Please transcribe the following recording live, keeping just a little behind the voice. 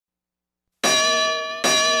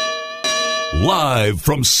Live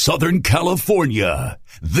from Southern California,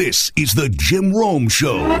 this is the Jim Rome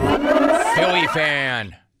Show. Philly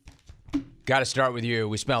fan, got to start with you.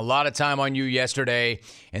 We spent a lot of time on you yesterday,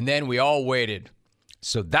 and then we all waited.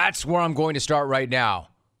 So that's where I'm going to start right now.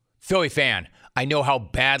 Philly fan, I know how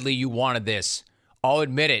badly you wanted this. I'll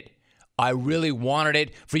admit it. I really wanted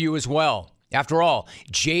it for you as well. After all,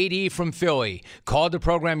 JD from Philly called the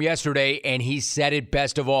program yesterday, and he said it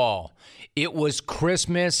best of all. It was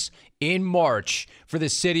Christmas in March for the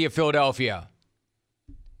city of Philadelphia.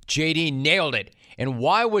 JD nailed it. And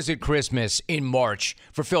why was it Christmas in March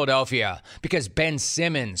for Philadelphia? Because Ben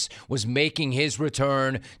Simmons was making his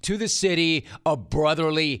return to the city of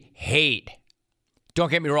brotherly hate. Don't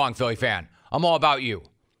get me wrong, Philly fan. I'm all about you.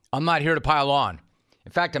 I'm not here to pile on.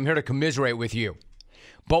 In fact, I'm here to commiserate with you.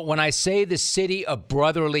 But when I say the city of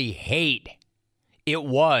brotherly hate, it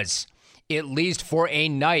was, at least for a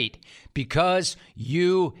night, because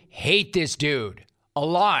you hate this dude a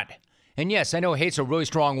lot. And yes, I know hate's a really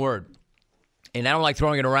strong word, and I don't like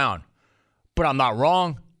throwing it around, but I'm not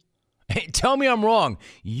wrong. Tell me I'm wrong.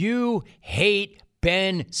 You hate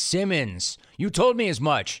Ben Simmons. You told me as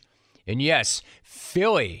much. And yes,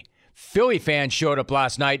 Philly fans showed up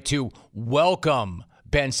last night to welcome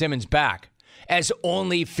Ben Simmons back, as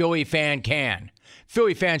only Philly fan can.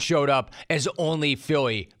 Philly fans showed up as only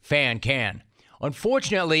Philly fan can.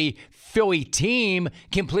 Unfortunately, Philly team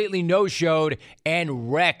completely no-showed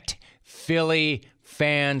and wrecked Philly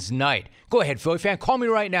fans' night. Go ahead, Philly fan. Call me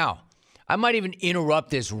right now. I might even interrupt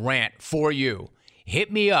this rant for you.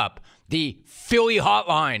 Hit me up. The Philly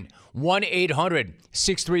hotline,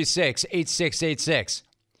 1-800-636-8686.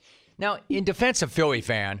 Now, in defense of Philly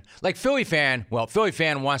fan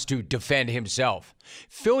wants to defend himself.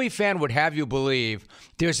 Philly fan would have you believe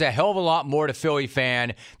there's a hell of a lot more to Philly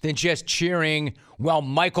fan than just cheering while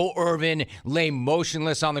Michael Irvin lay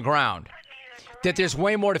motionless on the ground. That there's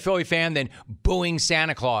way more to Philly fan than booing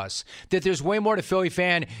Santa Claus. That there's way more to Philly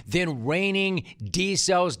fan than raining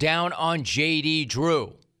D-cells down on J.D.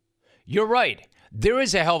 Drew. You're right. There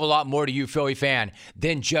is a hell of a lot more to you, Philly fan,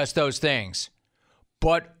 than just those things.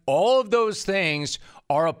 But all of those things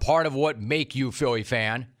are a part of what make you Philly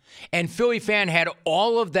fan. And Philly fan had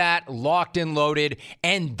all of that locked and loaded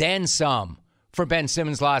and then some for Ben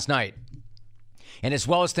Simmons last night. And as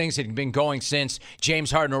well as things that had been going since James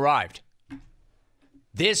Harden arrived.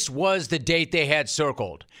 This was the date they had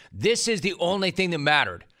circled. This is the only thing that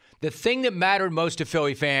mattered. The thing that mattered most to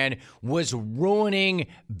Philly fan was ruining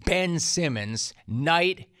Ben Simmons'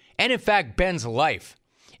 night and, in fact, Ben's life.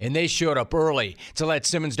 And they showed up early to let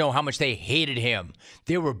Simmons know how much they hated him.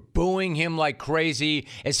 They were booing him like crazy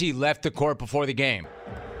as he left the court before the game.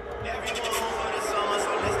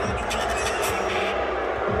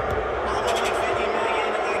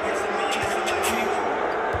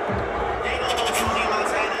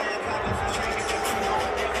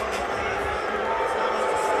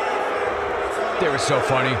 They were so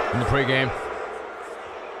funny in the pregame.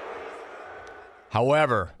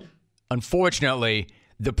 However, unfortunately,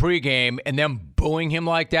 the pregame and them booing him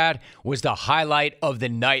like that was the highlight of the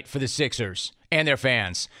night for the Sixers and their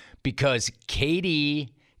fans because KD,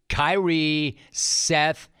 Kyrie,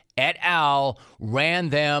 Seth, et al. Ran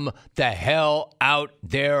them the hell out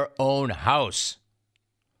their own house.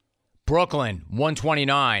 Brooklyn,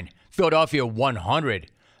 129. Philadelphia,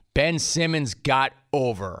 100. Ben Simmons got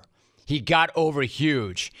over. He got over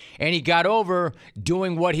huge. And he got over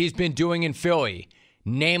doing what he's been doing in Philly,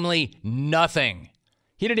 namely nothing.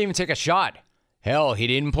 He didn't even take a shot. Hell, he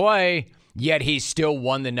didn't play, yet he still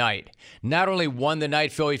won the night. Not only won the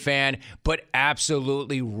night, Philly fan, but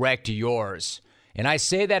absolutely wrecked yours. And I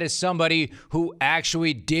say that as somebody who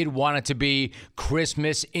actually did want it to be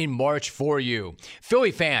Christmas in March for you.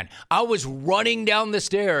 Philly fan, I was running down the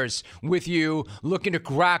stairs with you looking to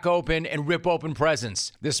crack open and rip open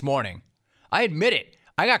presents this morning. I admit it.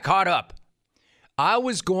 I got caught up. I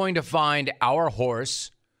was going to find our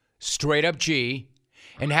horse, Straight Up G,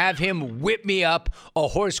 and have him whip me up a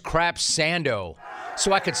horse crap sando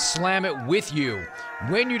so I could slam it with you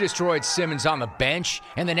when you destroyed Simmons on the bench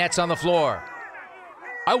and the Nets on the floor.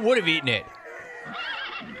 I would have eaten it.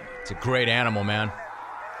 It's a great animal, man.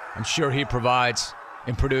 I'm sure he provides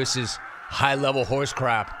and produces high-level horse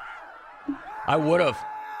crap. I would have.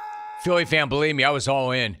 Philly fan, believe me, I was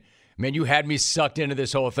all in. Man, you had me sucked into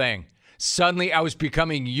this whole thing. Suddenly, I was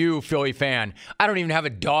becoming you, Philly fan. I don't even have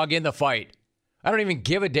a dog in the fight. I don't even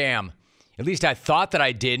give a damn. At least I thought that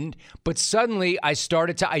I didn't, but suddenly I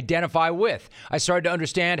started to identify with. I started to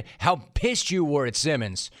understand how pissed you were at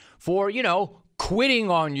Simmons for, quitting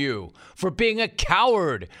on you, for being a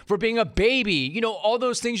coward, for being a baby, all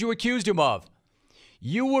those things you accused him of.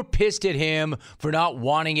 You were pissed at him for not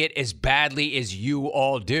wanting it as badly as you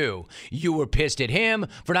all do. You were pissed at him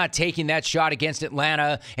for not taking that shot against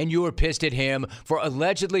Atlanta, and you were pissed at him for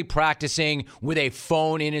allegedly practicing with a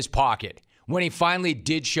phone in his pocket. When he finally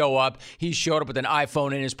did show up, he showed up with an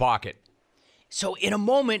iPhone in his pocket. So in a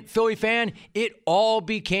moment, Philly fan, it all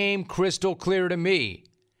became crystal clear to me.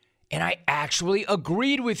 And I actually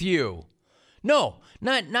agreed with you. No,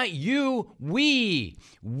 not you. We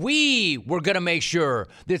were going to make sure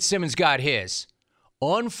that Simmons got his.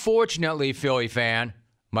 Unfortunately, Philly fan,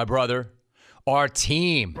 my brother, our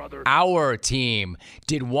team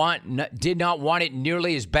did not want it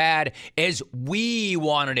nearly as bad as we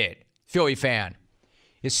wanted it, Philly fan.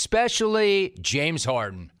 Especially James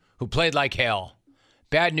Harden, who played like hell.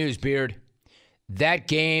 Bad news, Beard. That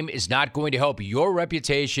game is not going to help your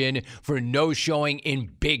reputation for no showing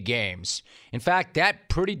in big games. In fact, that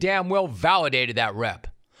pretty damn well validated that rep.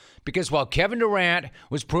 Because while Kevin Durant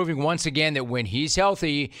was proving once again that when he's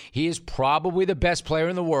healthy, he is probably the best player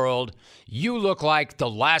in the world, you look like the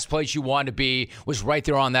last place you wanted to be was right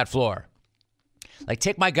there on that floor. Like,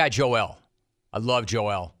 take my guy Joel. I love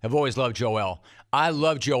Joel. I've always loved Joel. I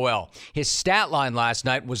love Joel. His stat line last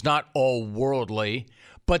night was not all worldly,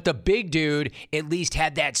 but the big dude at least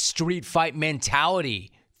had that street fight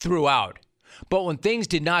mentality throughout. But when things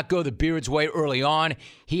did not go the Beard's way early on,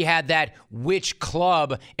 he had that which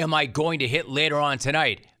club am I going to hit later on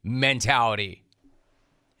tonight mentality.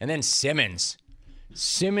 And then Simmons.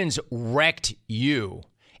 Simmons wrecked you,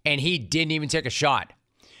 and he didn't even take a shot.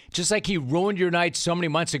 Just like he ruined your night so many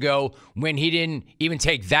months ago when he didn't even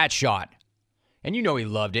take that shot. And you know he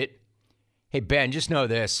loved it. Hey, Ben, just know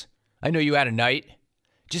this. I know you had a night.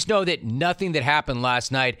 Just know that nothing that happened last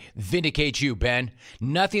night vindicates you, Ben.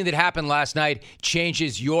 Nothing that happened last night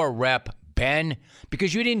changes your rep, Ben,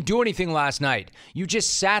 because you didn't do anything last night. You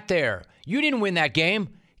just sat there. You didn't win that game.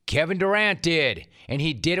 Kevin Durant did, and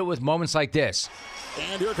he did it with moments like this.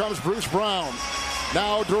 And here comes Bruce Brown.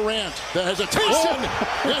 Now Durant, the hesitation,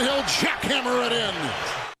 and he'll jackhammer it in.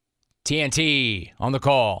 TNT on the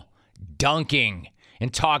call, dunking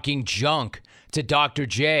and talking junk to Dr.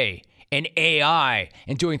 J and AI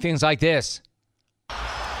and doing things like this.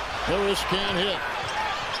 Harris can't hit.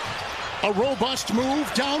 A robust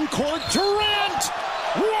move down court. Durant!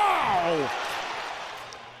 Wow!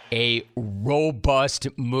 A robust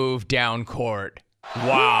move down court.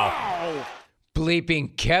 Wow.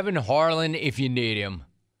 Bleeping Kevin Harlan if you need him.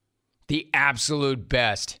 The absolute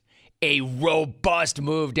best. A robust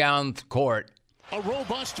move down court. A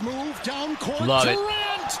robust move down court. Love it.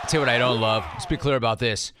 Durant! Tell you what I don't love. Let's be clear about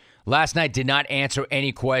this. Last night did not answer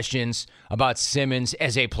any questions about Simmons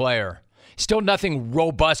as a player. Still nothing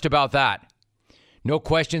robust about that. No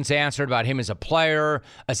questions answered about him as a player,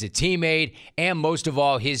 as a teammate, and most of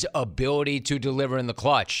all, his ability to deliver in the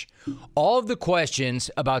clutch. All of the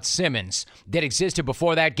questions about Simmons that existed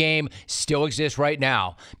before that game still exist right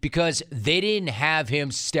now because they didn't have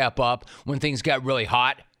him step up when things got really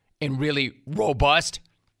hot and really robust.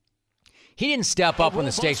 He didn't step up when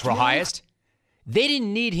the stakes were highest. They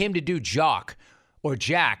didn't need him to do jock or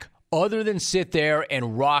jack other than sit there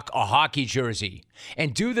and rock a hockey jersey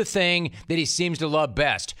and do the thing that he seems to love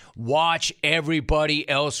best, watch everybody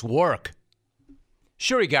else work.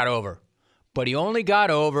 Sure, he got over, but he only got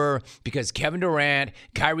over because Kevin Durant,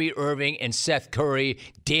 Kyrie Irving, and Seth Curry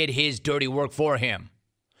did his dirty work for him.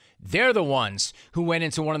 They're the ones who went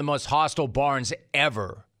into one of the most hostile barns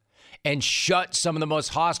ever and shut some of the most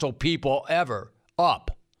hostile people ever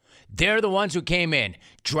up. They're the ones who came in,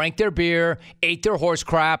 drank their beer, ate their horse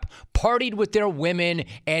crap, partied with their women,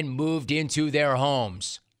 and moved into their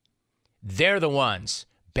homes. They're the ones.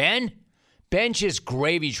 Ben just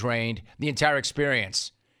gravy trained the entire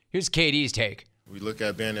experience. Here's KD's take. We look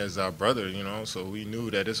at Ben as our brother, so we knew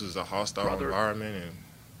that this was a hostile environment, and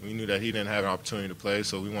we knew that he didn't have an opportunity to play,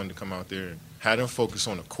 so we wanted to come out there and have them focus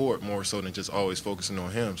on the court more so than just always focusing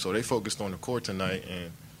on him. So they focused on the court tonight,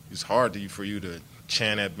 and it's hard for you to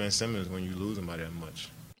chant at Ben Simmons when you lose him by that much.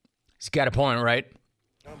 He's got a point, right?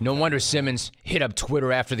 No wonder Simmons hit up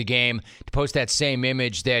Twitter after the game to post that same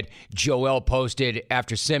image that Joel posted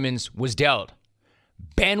after Simmons was dealt.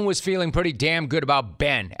 Ben was feeling pretty damn good about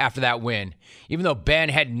Ben after that win, even though Ben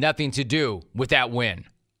had nothing to do with that win.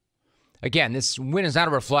 Again, this win is not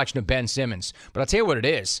a reflection of Ben Simmons, but I'll tell you what it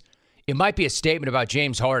is. It might be a statement about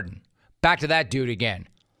James Harden. Back to that dude again.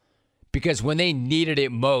 Because when they needed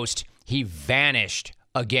it most, he vanished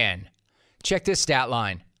again. Check this stat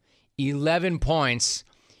line. 11 points,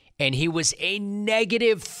 and he was a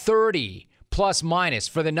negative 30 plus minus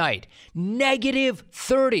for the night. Negative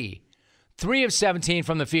 30. 3 of 17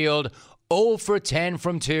 from the field, 0 for 10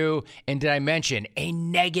 from 2, and did I mention a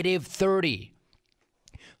negative 30?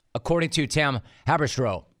 According to Tim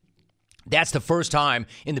Haberstroh, that's the first time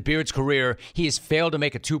in the Beard's career he has failed to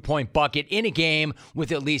make a 2-point bucket in a game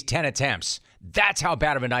with at least 10 attempts. That's how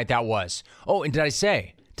bad of a night that was. Oh, and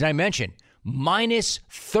did I mention, minus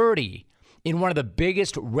 30 in one of the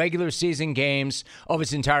biggest regular season games of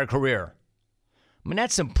his entire career. I mean,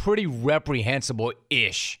 that's some pretty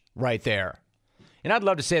reprehensible-ish right there. And I'd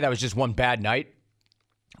love to say that was just one bad night,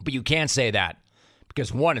 but you can't say that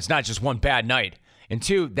because, one, it's not just one bad night, and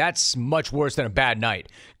two, that's much worse than a bad night.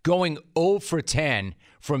 Going 0 for 10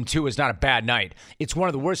 from 2 is not a bad night. It's one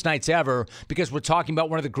of the worst nights ever because we're talking about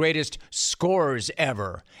one of the greatest scorers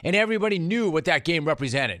ever, and everybody knew what that game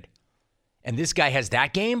represented. And this guy has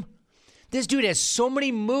that game? This dude has so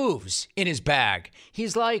many moves in his bag.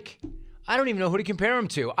 He's like, I don't even know who to compare him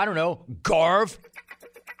to. I don't know, Garv.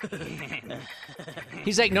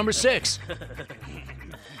 He's like number 6.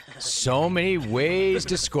 So many ways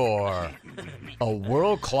to score. A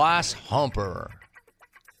world-class humper.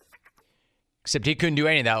 Except he couldn't do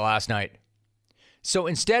any of that last night. So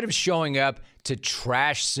instead of showing up to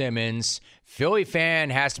trash Simmons, Philly fan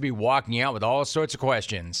has to be walking out with all sorts of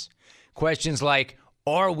questions. Questions like,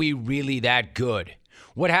 are we really that good?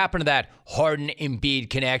 What happened to that Harden-Embiid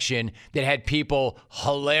connection that had people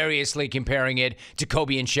hilariously comparing it to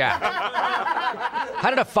Kobe and Shaq? How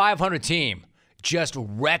did a 500 team just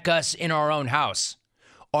wreck us in our own house?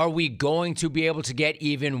 Are we going to be able to get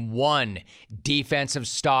even one defensive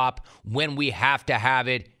stop when we have to have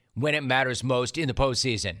it, when it matters most in the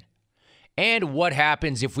postseason? And what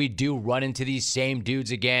happens if we do run into these same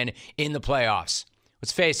dudes again in the playoffs?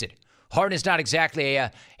 Let's face it, Harden is not exactly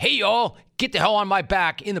a, hey, y'all, get the hell on my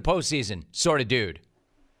back in the postseason sort of dude.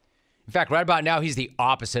 In fact, right about now, he's the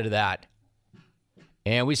opposite of that.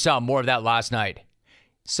 And we saw more of that last night.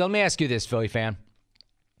 So let me ask you this, Philly fan.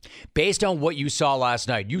 Based on what you saw last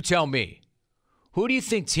night, you tell me, who do you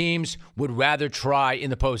think teams would rather try in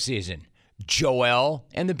the postseason? Joel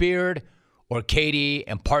and the Beard or KD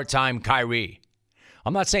and part-time Kyrie?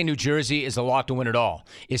 I'm not saying New Jersey is a lock to win it all,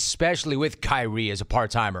 especially with Kyrie as a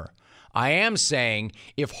part-timer. I am saying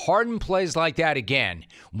if Harden plays like that again,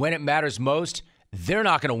 when it matters most, they're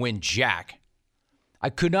not going to win jack. I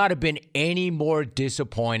could not have been any more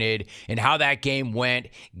disappointed in how that game went,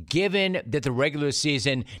 given that the regular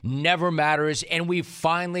season never matters, and we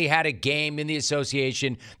finally had a game in the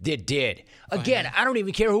association that did. Again, I don't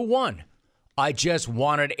even care who won. I just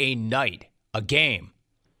wanted a night, a game.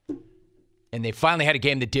 And they finally had a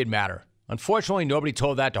game that did matter. Unfortunately, nobody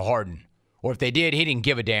told that to Harden. Or if they did, he didn't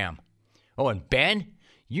give a damn. Oh, and Ben,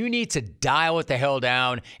 you need to dial it the hell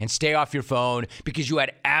down and stay off your phone because you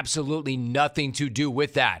had absolutely nothing to do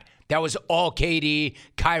with that. That was all KD,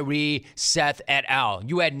 Kyrie, Seth et al.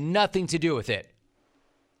 You had nothing to do with it.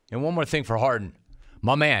 And one more thing for Harden.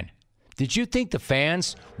 My man, did you think the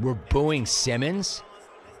fans were booing Simmons?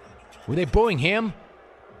 Were they booing him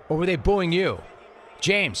or were they booing you?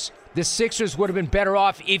 James, the Sixers would have been better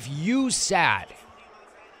off if you sat.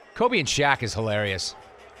 Kobe and Shaq is hilarious.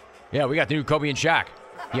 Yeah, we got the new Kobe and Shaq.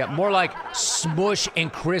 Yeah, more like Smush and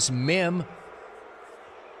Chris Mim.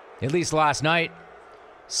 At least last night.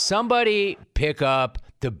 Somebody pick up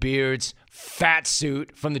the Beard's fat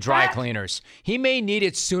suit from the dry cleaners. He may need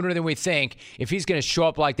it sooner than we think if he's going to show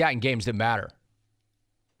up like that in games that matter.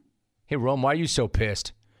 Hey, Rome, why are you so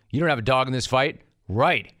pissed? You don't have a dog in this fight?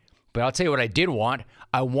 Right. But I'll tell you what I did want.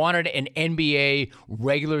 I wanted an NBA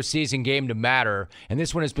regular season game to matter, and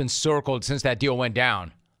this one has been circled since that deal went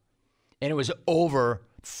down. And it was over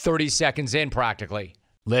 30 seconds in practically.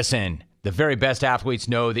 Listen, the very best athletes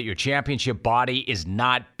know that your championship body is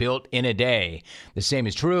not built in a day. The same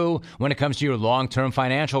is true when it comes to your long-term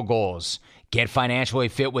financial goals. Get financially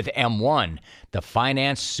fit with M1, the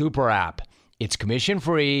finance super app. It's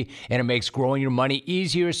commission-free, and it makes growing your money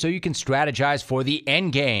easier so you can strategize for the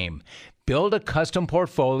end game. Build a custom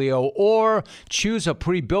portfolio or choose a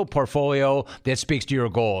pre-built portfolio that speaks to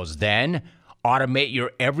your goals. Then automate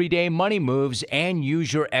your everyday money moves and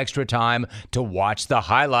use your extra time to watch the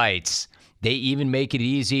highlights. They even make it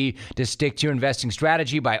easy to stick to your investing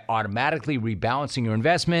strategy by automatically rebalancing your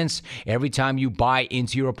investments every time you buy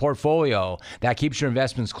into your portfolio. That keeps your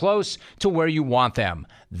investments close to where you want them.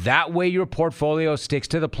 That way your portfolio sticks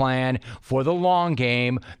to the plan for the long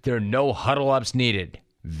game. There are no huddle-ups needed.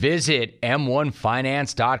 Visit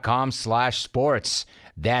m1finance.com/sports.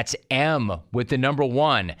 That's M with the number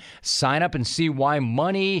 1. Sign up and see why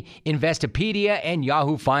Money, Investopedia, and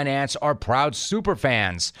Yahoo Finance are proud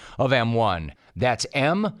superfans of M1. That's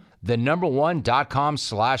M, the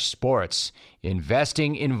 #1.com/sports.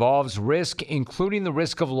 Investing involves risk, including the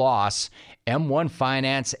risk of loss. M1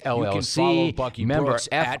 Finance LLC. You can follow Bucky member Brooks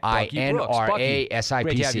at Bucky Brooks. FINRA SIPC.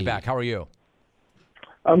 Great to have you back. How are you?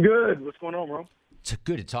 I'm good. What's going on, bro? It's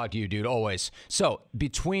good to talk to you, dude, always. So,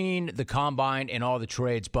 between the combine and all the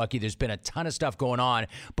trades, Bucky, there's been a ton of stuff going on.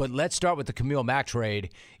 But let's start with the Khalil Mack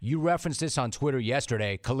trade. You referenced this on Twitter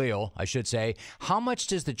yesterday, Khalil, I should say. How much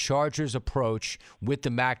does the Chargers' approach with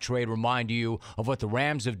the Mack trade remind you of what the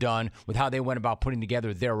Rams have done with how they went about putting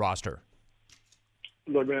together their roster?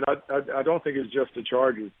 Look, man, I don't think it's just the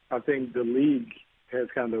Chargers. I think the league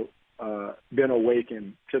has kind of been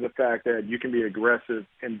awakened to the fact that you can be aggressive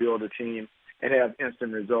and build a team and have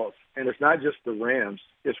instant results. And it's not just the Rams.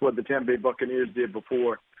 It's what the Tampa Bay Buccaneers did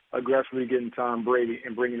before, aggressively getting Tom Brady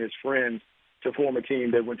and bringing his friends to form a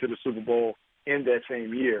team that went to the Super Bowl in that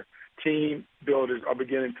same year. Team builders are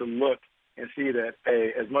beginning to look and see that,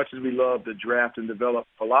 hey, as much as we love the draft and develop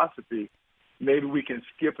philosophy, maybe we can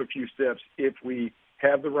skip a few steps if we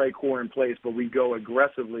have the right core in place, but we go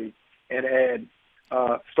aggressively and add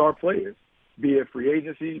star players, be it free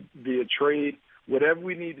agency, be it trade, whatever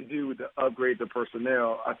we need to do to upgrade the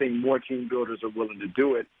personnel. I think more team builders are willing to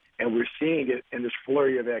do it, and we're seeing it in this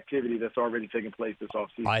flurry of activity that's already taking place this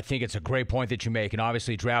offseason. I think it's a great point that you make, and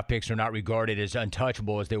obviously draft picks are not regarded as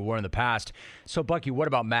untouchable as they were in the past. So, Bucky, what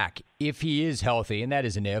about Mack? If he is healthy, and that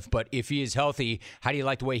is an if, but if he is healthy, how do you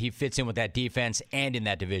like the way he fits in with that defense and in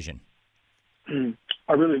that division?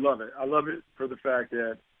 I really love it. I love it for the fact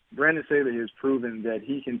that Brandon Staley has proven that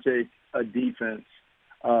he can take a defense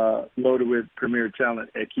loaded with premier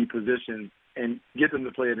talent at key positions and get them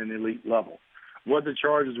to play at an elite level. What the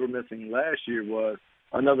Chargers were missing last year was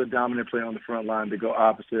another dominant player on the front line to go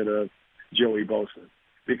opposite of Joey Bosa,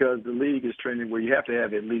 because the league is trending where you have to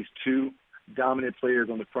have at least two dominant players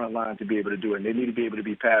on the front line to be able to do it, and they need to be able to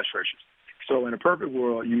be pass rushers. So in a perfect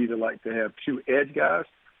world, you either like to have two edge guys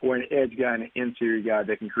or an edge guy and an interior guy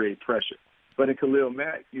that can create pressure. But in Khalil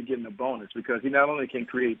Mack, you're getting a bonus because he not only can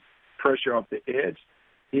create pressure off the edge,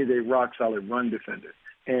 he is a rock-solid run defender.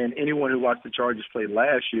 And anyone who watched the Chargers play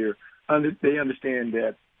last year, they understand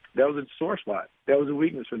that that was a sore spot. That was a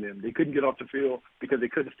weakness for them. They couldn't get off the field because they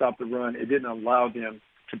couldn't stop the run. It didn't allow them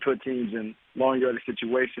to put teams in long yardage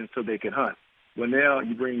situations so they could hunt. Well, now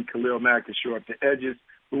you bring Khalil Mack to shore up the edges,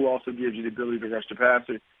 who also gives you the ability to rush the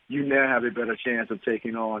passer. You now have a better chance of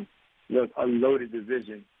taking on a loaded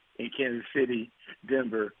division in Kansas City,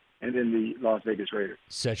 Denver, and then the Las Vegas Raiders.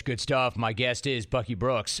 Such good stuff. My guest is Bucky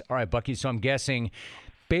Brooks. All right, Bucky, so I'm guessing,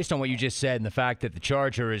 based on what you just said and the fact that the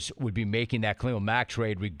Chargers would be making that Khalil Mack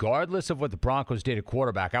trade regardless of what the Broncos did at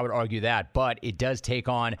quarterback, I would argue that, but it does take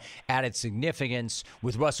on added significance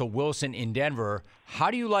with Russell Wilson in Denver.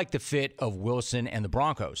 How do you like the fit of Wilson and the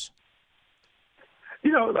Broncos?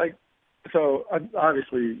 So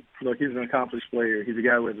obviously, look, he's an accomplished player. He's a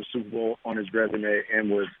guy who has a Super Bowl on his resume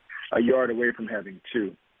and was a yard away from having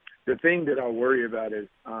two. The thing that I worry about is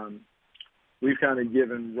we've kind of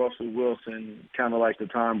given Russell Wilson kind of like the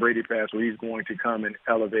Tom Brady pass where he's going to come and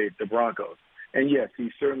elevate the Broncos. And, yes,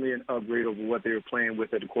 he's certainly an upgrade over what they were playing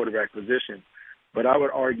with at the quarterback position. But I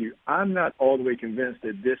would argue I'm not all the way convinced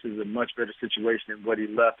that this is a much better situation than what he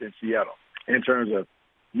left in Seattle in terms of,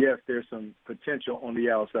 yes, there's some potential on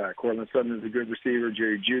the outside. Cortland Sutton is a good receiver.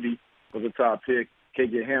 Jerry Jeudy was a top pick.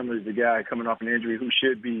 KJ Hamler is the guy coming off an injury who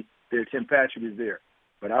should be there. Tim Patrick is there.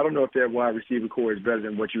 But I don't know if that wide receiver core is better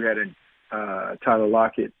than what you had in Tyler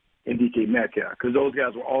Lockett and DK Metcalf, because those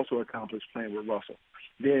guys were also accomplished playing with Russell.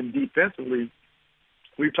 Then defensively,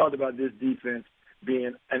 we've talked about this defense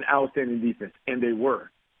being an outstanding defense, and they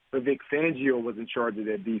were. But Vic Fangio was in charge of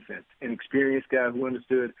that defense, an experienced guy who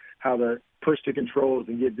understood how to push the controls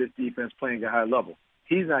and get this defense playing at a high level.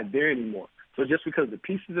 He's not there anymore. So just because the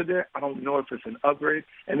pieces are there, I don't know if it's an upgrade.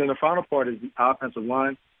 And then the final part is the offensive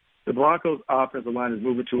line. The Broncos' offensive line is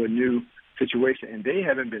moving to a new situation, and they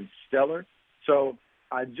haven't been stellar. So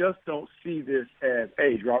I just don't see this as,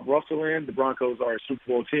 hey, drop Russell in, the Broncos are a Super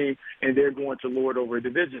Bowl team, and they're going to lord over a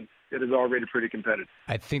division that is already pretty competitive.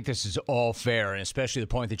 I think this is all fair, and especially the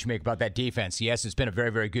point that you make about that defense. Yes, it's been a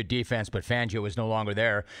very, very good defense, but Fangio is no longer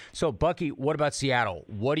there. So, Bucky, what about Seattle?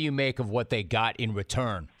 What do you make of what they got in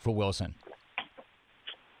return for Wilson?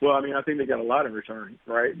 Well, I mean, I think they got a lot in return,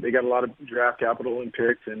 right? They got a lot of draft capital and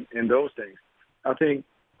picks and those things. I think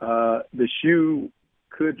the shoe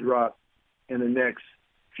could drop in the next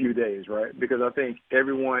few days, right? Because I think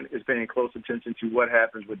everyone is paying close attention to what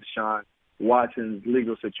happens with Deshaun Watson's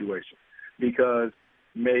legal situation. Because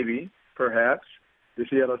maybe, perhaps, the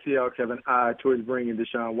Seattle Seahawks have an eye towards bringing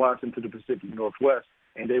Deshaun Watson to the Pacific Northwest,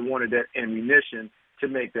 and they wanted that ammunition to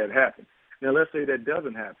make that happen. Now, let's say that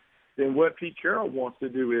doesn't happen. then what Pete Carroll wants to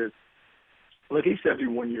do is, look, he's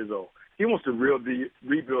 71 years old. He wants to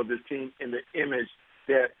rebuild this team in the image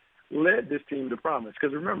that led this team to promise.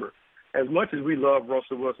 Because remember, as much as we love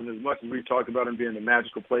Russell Wilson, as much as we talked about him being a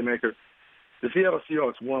magical playmaker, the Seattle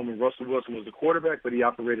Seahawks won when Russell Wilson was the quarterback, but he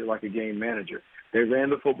operated like a game manager. They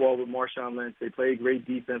ran the football with Marshawn Lynch. They played great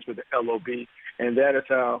defense with the LOB, and that is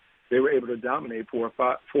how they were able to dominate for a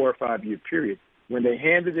 4 or 5 year period. When they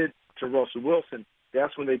handed it to Russell Wilson,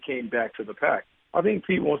 that's when they came back to the pack. I think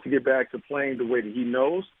Pete wants to get back to playing the way that he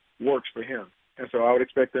knows works for him. And so I would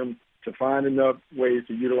expect them to find enough ways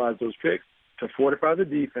to utilize those picks to fortify the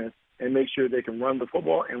defense and make sure they can run the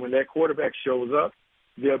football. And when that quarterback shows up,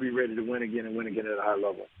 they'll be ready to win again and win again at a high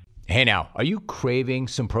level. Hey now, are you craving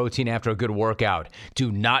some protein after a good workout?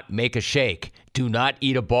 Do not make a shake. Do not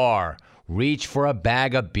eat a bar. Reach for a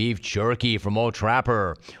bag of beef jerky from Old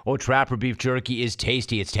Trapper. Old Trapper beef jerky is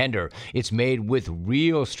tasty, it's tender, it's made with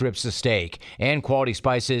real strips of steak and quality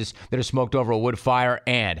spices that are smoked over a wood fire,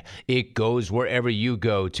 and it goes wherever you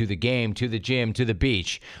go, to the game, to the gym, to the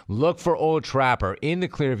beach. Look for Old Trapper in the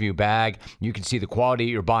Clearview bag. You can see the quality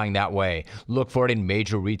you're buying that way. Look for it in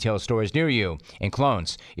major retail stores near you. And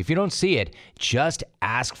clones, if you don't see it, just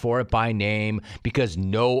ask for it by name, because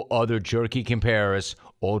no other jerky compares.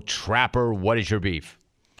 Old Trapper, what is your beef?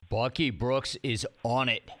 Bucky Brooks is on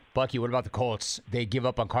it. Bucky, what about the Colts? They give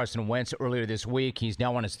up on Carson Wentz earlier this week. He's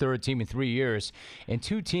now on his third team in 3 years. And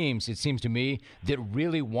two teams, it seems to me, that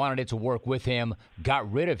really wanted it to work with him,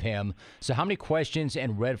 got rid of him. So how many questions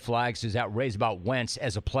and red flags does that raise about Wentz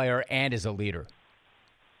as a player and as a leader?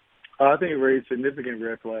 I think it raised significant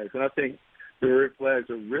red flags. And I think the red flags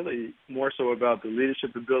are really more so about the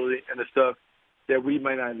leadership ability and the stuff that we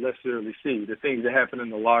might not necessarily see, the things that happen in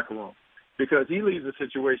the locker room. Because he leaves a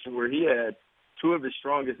situation where he had two of his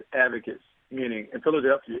strongest advocates, meaning in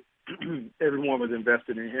Philadelphia, everyone was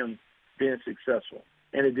invested in him being successful,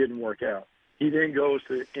 and it didn't work out. He then goes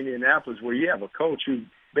to Indianapolis, where you have a coach who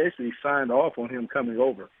basically signed off on him coming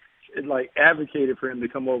over. It advocated for him to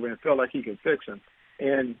come over and felt like he could fix him.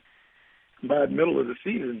 And by the middle of the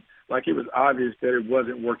season, it was obvious that it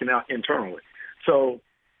wasn't working out internally. So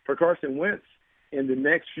for Carson Wentz, in the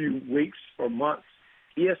next few weeks or months,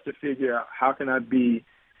 he has to figure out, how can I be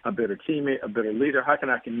a better teammate, a better leader? How can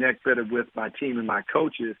I connect better with my team and my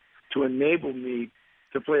coaches to enable me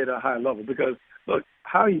to play at a high level? Because, look,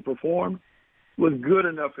 how he performed was good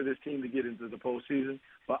enough for this team to get into the postseason,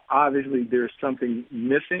 but obviously there's something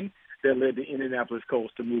missing that led the Indianapolis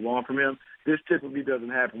Colts to move on from him. This typically doesn't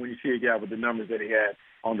happen when you see a guy with the numbers that he had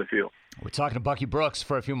on the field. We're talking to Bucky Brooks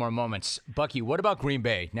for a few more moments. Bucky, what about Green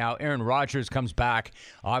Bay? Now, Aaron Rodgers comes back.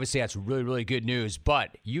 Obviously, that's really, really good news.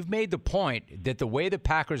 But you've made the point that the way the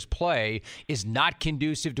Packers play is not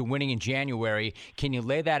conducive to winning in January. Can you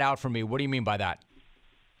lay that out for me? What do you mean by that?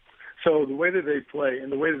 So the way that they play,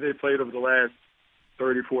 and the way that they played over the last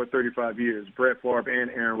 34, 35 years, Brett Favre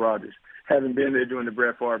and Aaron Rodgers, having been there during the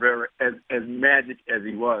Brett Favre era, as magic as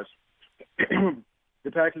he was, the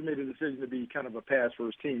Packers made a decision to be kind of a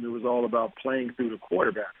pass-first team. It was all about playing through the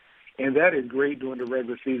quarterback. And that is great during the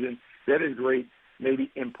regular season. That is great maybe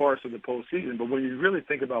in parts of the postseason. But when you really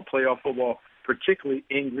think about playoff football, particularly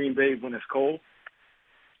in Green Bay when it's cold,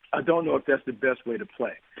 I don't know if that's the best way to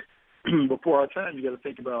play. Before our time, you got to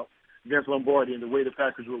think about Vince Lombardi and the way the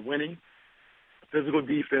Packers were winning, physical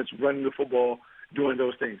defense, running the football, doing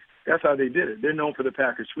those things. That's how they did it. They're known for the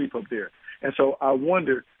Packers sweep up there. And so I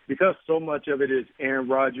wonder, because so much of it is Aaron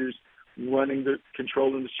Rodgers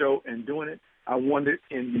controlling the show and doing it, I wonder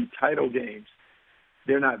in the title games,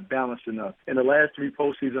 they're not balanced enough. In the last three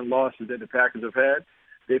postseason losses that the Packers have had,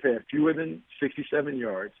 they've had fewer than 67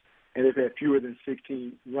 yards, and they've had fewer than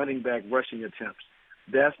 16 running back rushing attempts.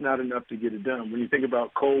 That's not enough to get it done. When you think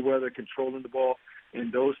about cold weather, controlling the ball,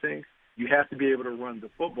 and those things, you have to be able to run the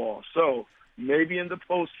football. So maybe in the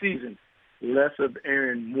postseason, less of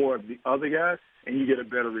Aaron, more of the other guys, and you get a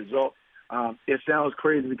better result. It sounds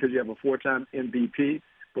crazy because you have a four-time MVP,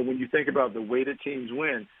 but when you think about the way that teams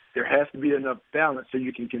win, there has to be enough balance so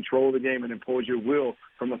you can control the game and impose your will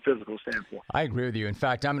from a physical standpoint. I agree with you. In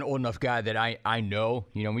fact, I'm an old enough guy that I know,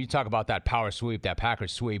 when you talk about that power sweep, that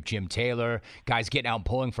Packers sweep, Jim Taylor, guys getting out and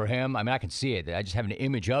pulling for him, I can see it. I just have an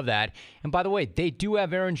image of that. And by the way, they do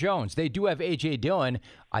have Aaron Jones. They do have A.J. Dillon.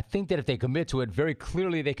 I think that if they commit to it, very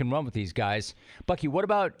clearly they can run with these guys. Bucky, what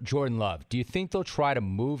about Jordan Love? Do you think they'll try to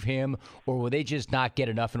move him, or will they just not get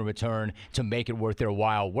enough in return to make it worth their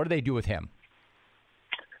while? What do they do with him?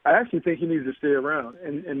 I actually think he needs to stay around.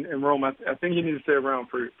 And Rome, I think he needs to stay around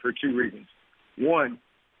for two reasons. One,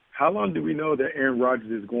 how long do we know that Aaron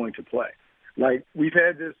Rodgers is going to play? We've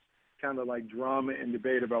had this kind of like drama and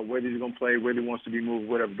debate about whether he's going to play, whether he wants to be moved,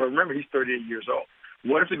 whatever. But remember, he's 38 years old.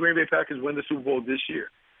 What if the Green Bay Packers win the Super Bowl this year?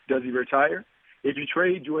 Does he retire? If you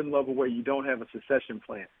trade Jordan Love away, you don't have a succession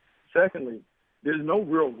plan. Secondly, there's no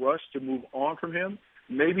real rush to move on from him.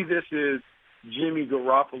 Maybe this is Jimmy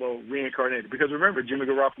Garoppolo reincarnated. Because remember, Jimmy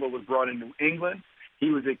Garoppolo was brought in New England. He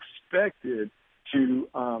was expected to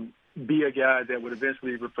be a guy that would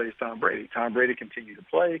eventually replace Tom Brady. Tom Brady continued to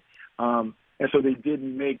play, and so they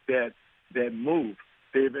didn't make that move.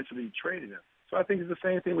 They eventually traded him. So I think it's the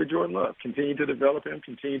same thing with Jordan Love. Continue to develop him,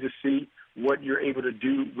 continue to see what you're able to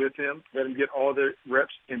do with him, let him get all the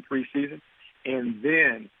reps in preseason, and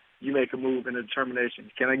then you make a move and a determination.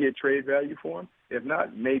 Can I get trade value for him? If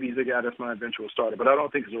not, maybe he's a guy that's my eventual starter. But I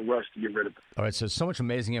don't think it's a rush to get rid of him. All right, so much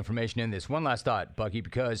amazing information in this. One last thought, Bucky,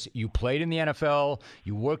 because you played in the NFL,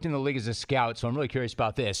 you worked in the league as a scout, so I'm really curious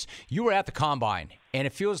about this. You were at the Combine, and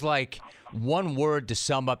it feels like one word to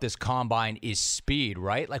sum up this Combine is speed,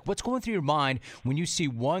 right? Like, what's going through your mind when you see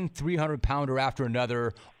one 300-pounder after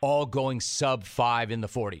another all going sub-5 in the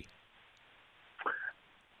 40?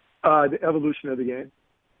 The evolution of the game.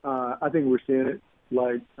 I think we're seeing it.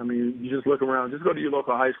 Like, I mean, you just look around. Just go to your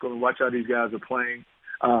local high school and watch how these guys are playing.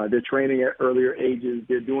 They're training at earlier ages.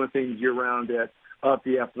 They're doing things year-round that up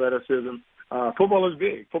the athleticism. Football is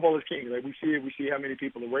big. Football is king. Like, we see it. We see how many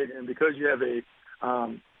people are waiting. And because you have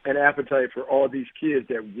an appetite for all these kids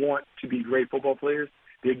that want to be great football players,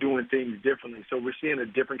 they're doing things differently. So we're seeing a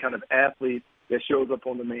different kind of athlete that shows up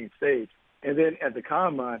on the main stage. And then at the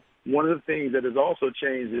Combine, one of the things that has also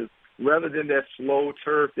changed is rather than that slow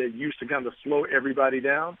turf that used to kind of slow everybody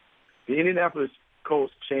down, the Indianapolis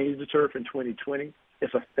Colts changed the turf in 2020.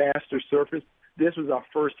 It's a faster surface. This was our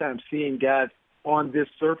first time seeing guys on this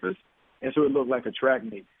surface, and so it looked like a track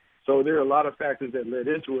meet. So there are a lot of factors that led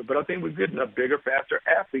into it, but I think we're getting a bigger, faster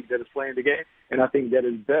athlete that is playing the game, and I think that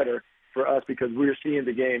is better for us because we're seeing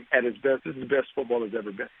the game at its best. This is the best football has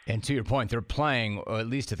ever been. And to your point, they're playing, or at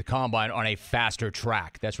least at the Combine, on a faster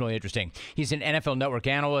track. That's really interesting. He's an NFL Network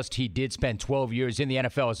analyst. He did spend 12 years in the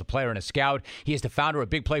NFL as a player and a scout. He is the founder of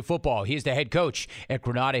Big Play Football. He is the head coach at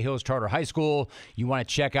Granada Hills Charter High School. You want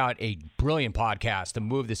to check out a brilliant podcast, the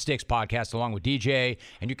Move the Sticks podcast, along with DJ,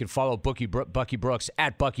 and you can follow Bucky Brooks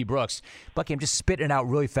at Bucky Brooks. Bucky, I'm just spitting it out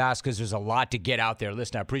really fast because there's a lot to get out there.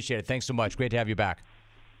 Listen, I appreciate it. Thanks so much. Great to have you back.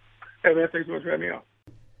 Hey, man, thanks so much for having me on.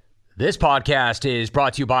 This podcast is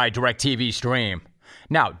brought to you by DirecTV Stream.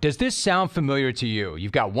 Now, does this sound familiar to you?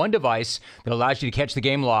 You've got one device that allows you to catch the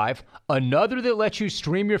game live, another that lets you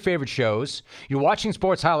stream your favorite shows, you're watching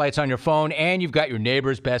sports highlights on your phone, and you've got your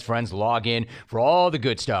neighbors, best friends log in for all the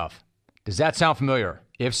good stuff. Does that sound familiar?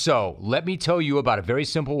 If so, let me tell you about a very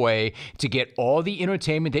simple way to get all the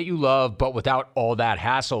entertainment that you love, but without all that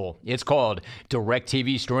hassle. It's called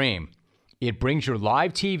DirecTV Stream. It brings your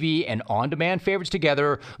live TV and on-demand favorites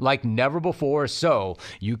together like never before, so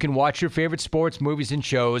you can watch your favorite sports, movies, and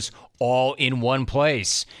shows all in one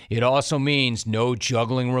place. It also means no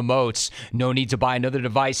juggling remotes, no need to buy another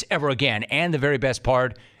device ever again, and the very best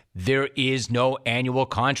part, there is no annual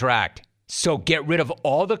contract. So get rid of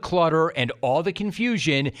all the clutter and all the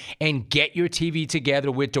confusion and get your TV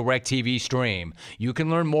together with DirecTV Stream. You can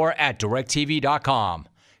learn more at directtv.com.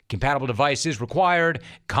 Compatible devices required.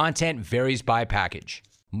 Content varies by package.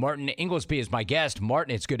 Martin Inglesby is my guest.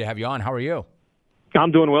 Martin, it's good to have you on. How are you?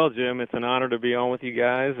 I'm doing well, Jim. It's an honor to be on with you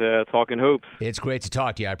guys, talking hoops. It's great to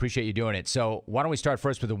talk to you. I appreciate you doing it. So why don't we start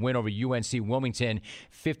first with a win over UNC Wilmington,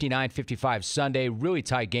 59-55 Sunday. Really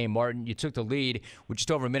tight game, Martin. You took the lead with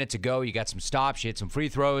just over a minute to go. You got some stops. You hit some free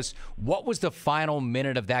throws. What was the final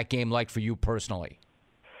minute of that game like for you personally?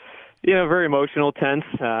 Yeah, very emotional, tense.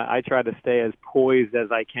 I try to stay as poised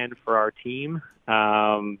as I can for our team,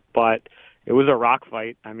 but it was a rock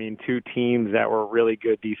fight. I mean, two teams that were really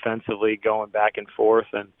good defensively going back and forth,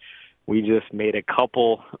 and we just made a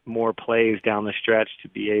couple more plays down the stretch to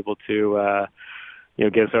be able to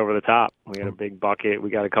get us over the top. We had a big bucket. We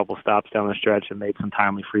got a couple stops down the stretch and made some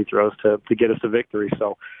timely free throws to get us a victory.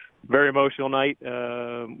 So very emotional night.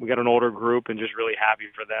 We got an older group and just really happy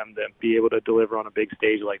for them to be able to deliver on a big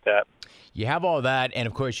stage like that. You have all that, and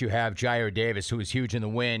of course you have Jair Davis, who was huge in the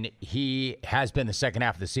win. He has been the second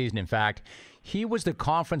half of the season, in fact. He was the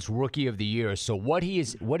conference rookie of the year. So what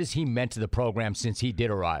has he meant to the program since he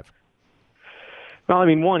did arrive? Well, I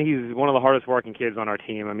mean, he's one of the hardest working kids on our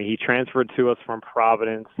team. I mean, he transferred to us from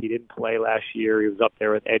Providence. He didn't play last year. He was up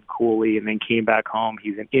there with Ed Cooley and then came back home.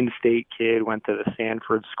 He's an in-state kid, went to the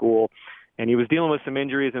Sanford school, and he was dealing with some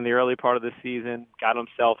injuries in the early part of the season, got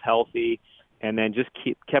himself healthy, and then just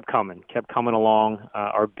kept coming along.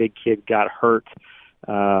 Our big kid got hurt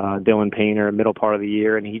Dylan Painter, middle part of the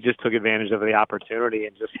year, and he just took advantage of the opportunity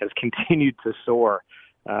and just has continued to soar.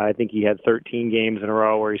 I think he had 13 games in a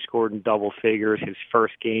row where he scored in double figures. His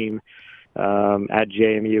first game at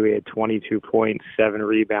JMU, he had 22 points, 7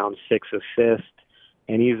 rebounds, 6 assists.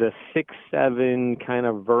 And he's a 6'7", kind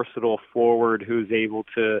of versatile forward who's able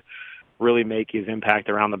to really make his impact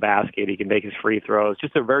around the basket. He can make his free throws.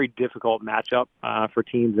 Just a very difficult matchup for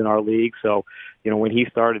teams in our league. So, when he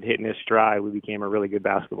started hitting his stride, we became a really good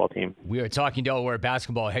basketball team. We are talking Delaware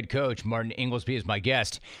basketball head coach Martin Inglesby is my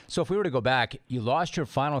guest. So if we were to go back, you lost your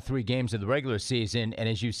final 3 games of the regular season, and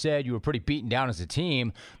as you said, you were pretty beaten down as a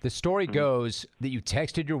team. The story goes that you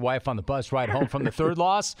texted your wife on the bus ride home from the 3rd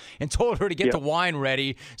loss and told her to get the wine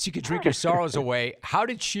ready so you could drink your sorrows away. How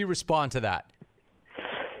did she respond to that?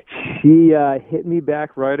 She hit me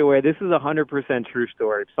back right away. This is a 100% true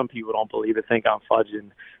story. Some people don't believe it, think I'm fudging.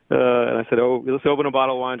 And I said, let's open a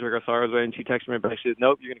bottle of wine, drink our sorrows away. And she texted me back. She said,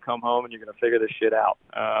 nope, you're going to come home and you're going to figure this shit out.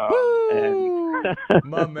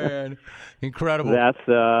 My man. Incredible. That's,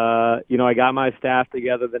 I got my staff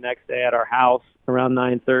together the next day at our house around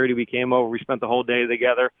 9:30. We came over. We spent the whole day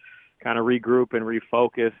together, kind of regroup and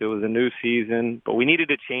refocus. It was a new season, but we needed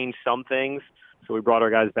to change some things. So we brought our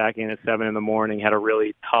guys back in at 7 in the morning, had a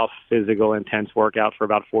really tough, physical, intense workout for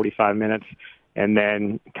about 45 minutes, and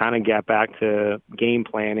then kind of got back to game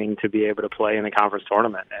planning to be able to play in the conference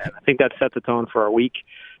tournament. And I think that set the tone for our week.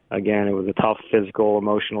 Again, it was a tough, physical,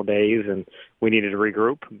 emotional days, and we needed to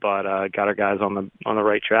regroup, but got our guys on the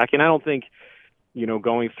right track. And I don't think,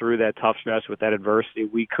 going through that tough stretch with that adversity,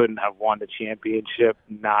 we couldn't have won the championship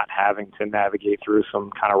not having to navigate through some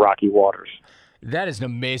kind of rocky waters. That is an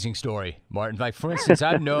amazing story, Martin. Like, for instance,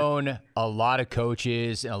 I've known a lot of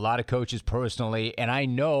coaches and a lot of coaches personally, and I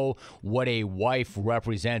know what a wife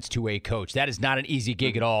represents to a coach. That is not an easy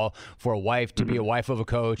gig at all for a wife to be a wife of a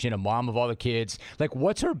coach and a mom of all the kids. Like,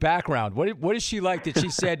 what's her background? What is she like that she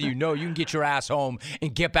said to you, no, you can get your ass home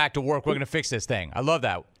and get back to work. We're going to fix this thing. I love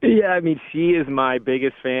that. Yeah, I mean, she is my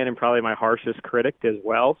biggest fan and probably my harshest critic as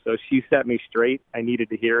well. So she set me straight. I needed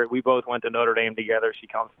to hear it. We both went to Notre Dame together. She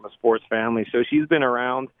comes from a sports family. So she's been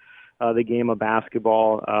around the game of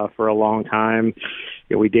basketball for a long time.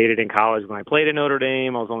 We dated in college when I played at Notre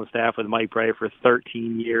Dame. I was on the staff with Mike Brey for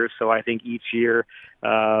 13 years. So I think each year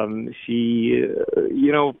she,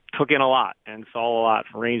 took in a lot and saw a lot,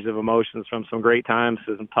 range of emotions from some great times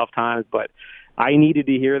to some tough times. But I needed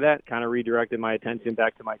to hear that, kind of redirected my attention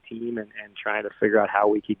back to my team and trying to figure out how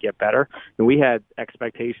we could get better. And we had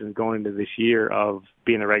expectations going into this year of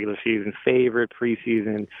being the regular season favorite,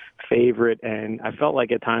 preseason favorite, and I felt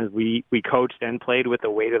like at times we coached and played with the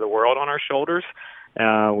weight of the world on our shoulders.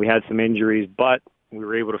 We had some injuries, but we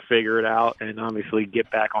were able to figure it out and obviously get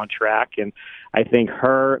back on track. And I think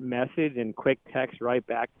her message and quick text right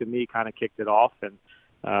back to me kind of kicked it off, and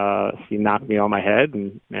she knocked me on my head,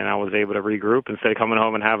 and I was able to regroup. Instead of coming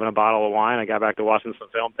home and having a bottle of wine, I got back to watching some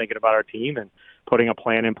film, thinking about our team, and putting a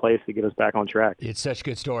plan in place to get us back on track. It's such a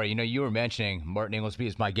good story. You were mentioning, Martin Inglesby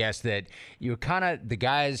is my guest, that you were kind of the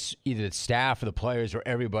guys, either the staff or the players or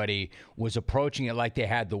everybody was approaching it like they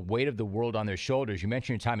had the weight of the world on their shoulders. You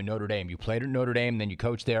mentioned your time in Notre Dame. You played at Notre Dame, then you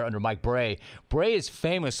coached there under Mike Brey. Brey is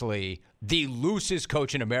famously the loosest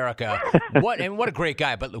coach in America. What a great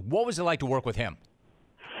guy. But what was it like to work with him?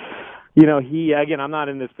 I'm not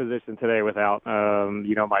in this position today without,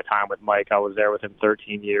 my time with Mike. I was there with him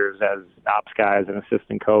 13 years as ops guy, as an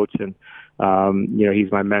assistant coach. And,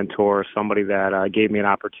 he's my mentor, somebody that gave me an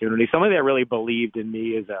opportunity, somebody that really believed in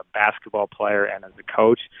me as a basketball player and as a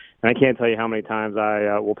coach. And I can't tell you how many times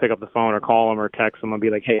I will pick up the phone or call him or text him and be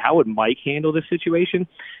like, hey, how would Mike handle this situation?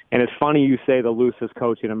 And it's funny you say the loosest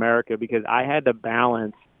coach in America, because I had to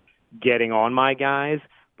balance getting on my guys,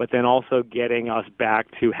 but then also getting us back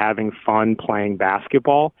to having fun playing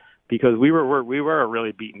basketball, because we were a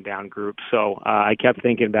really beaten down group. So I kept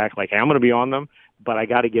thinking back, like, hey, I'm going to be on them, but I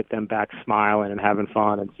got to get them back smiling and having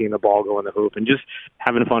fun and seeing the ball go in the hoop and just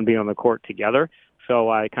having fun being on the court together. So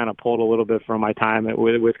I kind of pulled a little bit from my time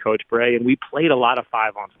with Coach Brey, and we played a lot of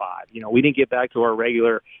 5-on-5. We didn't get back to our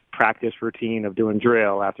regular practice routine of doing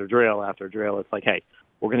drill after drill after drill. It's like, hey,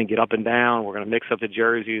 we're going to get up and down. We're going to mix up the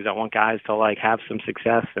jerseys. I want guys to have some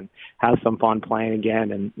success and have some fun playing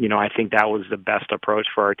again. And, I think that was the best approach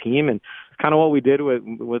for our team. And kind of what we did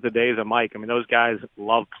with the days of Mike. I mean, those guys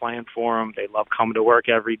love playing for him. They love coming to work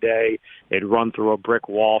every day. They'd run through a brick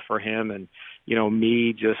wall for him. And,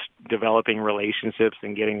 me just developing relationships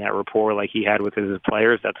and getting that rapport like he had with his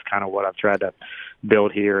players. That's kind of what I've tried to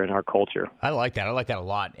build here in our culture. I like that. I like that a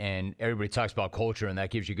lot. And everybody talks about culture, and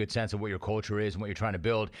that gives you a good sense of what your culture is and what you're trying to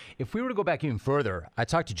build. If we were to go back even further, I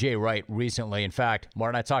talked to Jay Wright recently. In fact,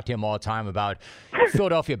 Martin, I talk to him all the time about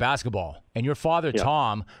Philadelphia basketball. And your father,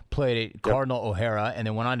 Tom, played at Cardinal O'Hara and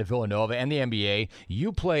then went on to Villanova and the NBA.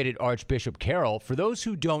 You played at Archbishop Carroll. For those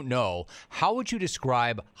who don't know, how would you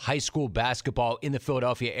describe high school basketball in the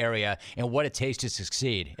Philadelphia area and what it takes to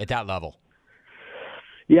succeed at that level?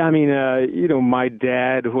 Yeah, I mean, my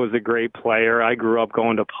dad was a great player. I grew up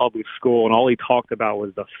going to public school, and all he talked about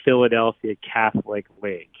was the Philadelphia Catholic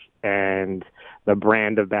League and the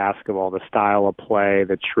brand of basketball, the style of play,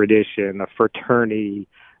 the tradition, the fraternity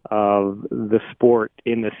of the sport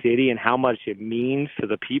in the city, and how much it means to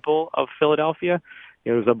the people of Philadelphia.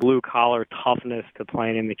 There's a blue-collar toughness to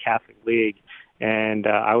playing in the Catholic League. And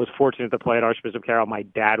I was fortunate to play at Archbishop Carroll. My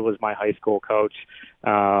dad was my high school coach.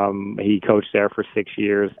 He coached there for 6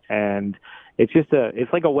 years, and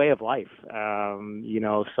it's like a way of life.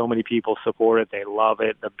 So many people support it. They love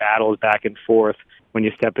it. The battles back and forth. When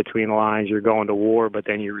you step between the lines, you're going to war, but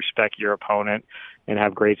then you respect your opponent and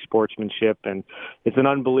have great sportsmanship. And it's an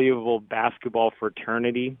unbelievable basketball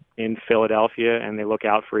fraternity in Philadelphia, and they look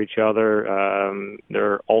out for each other.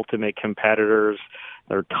 They're ultimate competitors.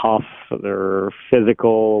 They're tough. They're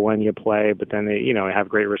physical when you play, but then they have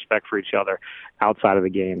great respect for each other outside of the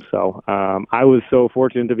game. So I was so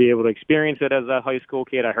fortunate to be able to experience it as a high school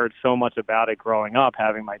kid. I heard so much about it growing up,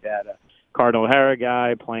 having my dad a Cardinal O'Hara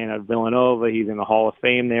guy playing at Villanova. He's in the Hall of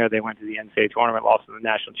Fame there. They went to the NCAA tournament, lost in the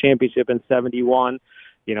national championship in '71.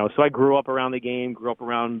 So I grew up around the game, grew up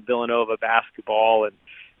around Villanova basketball, and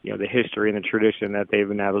the history and the tradition that they've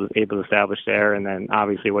been able to establish there. And then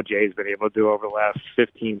obviously what Jay's been able to do over the last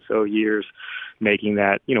 15 so years, making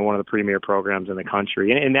that, one of the premier programs in the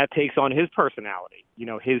country. And that takes on his personality.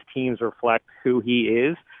 His teams reflect who he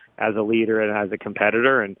is as a leader and as a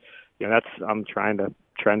competitor. And, I'm trying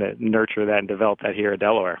to nurture that and develop that here at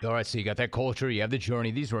Delaware. All right, so you got that culture, you have the journey.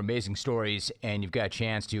 These are amazing stories, and you've got a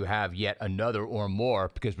chance to have yet another or more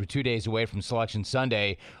because we're 2 days away from Selection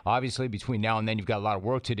Sunday. Obviously, between now and then, you've got a lot of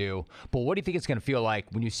work to do. But what do you think it's going to feel like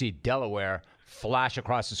when you see Delaware flash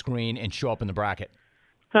across the screen and show up in the bracket?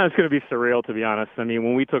 It's going to be surreal, to be honest. I mean,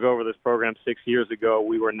 when we took over this program 6 years ago,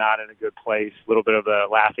 we were not in a good place, a little bit of the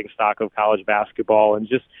laughing stock of college basketball, and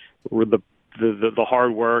just the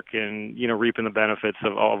hard work and, reaping the benefits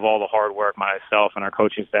of all the hard work, myself and our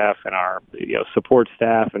coaching staff and our support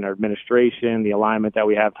staff and our administration, the alignment that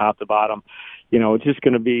we have top to bottom. It's just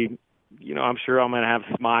going to be, I'm sure I'm going to have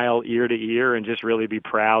smile ear to ear and just really be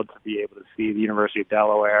proud to be able to see the University of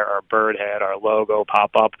Delaware, our bird head, our logo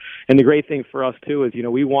pop up. And the great thing for us, too, is,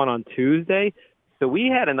 we won on Tuesday. So we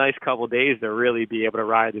had a nice couple of days to really be able to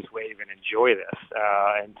ride this wave and enjoy this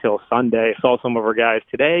until Sunday. I saw some of our guys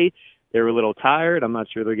today. They were a little tired. I'm not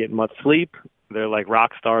sure they're getting much sleep. They're like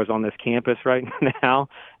rock stars on this campus right now.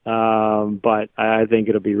 But I think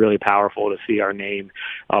it'll be really powerful to see our name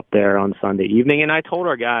up there on Sunday evening. And I told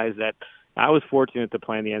our guys that I was fortunate to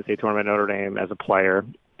play in the NCAA tournament at Notre Dame as a player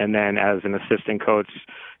and then as an assistant coach,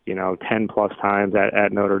 10-plus times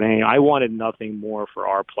at Notre Dame. I wanted nothing more for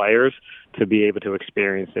our players to be able to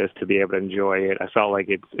experience this, to be able to enjoy it. I felt like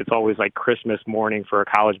it's always like Christmas morning for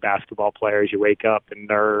college basketball players. You wake up, the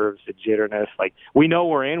nerves, the jitterness. Like, we know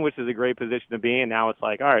we're in, which is a great position to be in. Now it's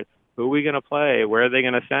like, all right, who are we going to play? Where are they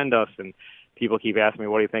going to send us? And people keep asking me,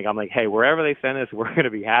 what do you think? I'm like, hey, wherever they send us, we're going to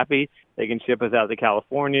be happy. They can ship us out to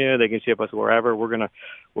California. They can ship us wherever.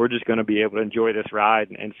 We're just going to be able to enjoy this ride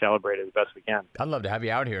and celebrate it as best we can. I'd love to have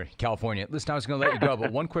you out here in California. Listen, I was going to let you go,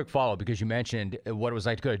 but one quick follow because you mentioned what it was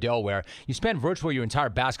like to go to Delaware. You spent virtually your entire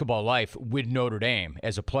basketball life with Notre Dame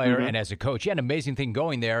as a player and as a coach. You had an amazing thing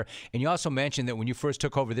going there, and you also mentioned that when you first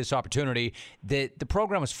took over this opportunity, that the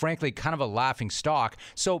program was frankly kind of a laughing stock.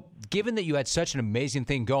 So given that you had such an amazing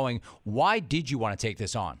thing going, why did you want to take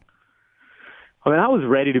this on? I mean, I was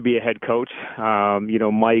ready to be a head coach.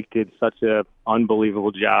 Mike did such an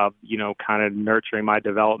unbelievable job, kind of nurturing my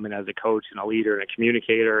development as a coach and a leader and a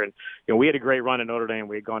communicator. And, we had a great run at Notre Dame.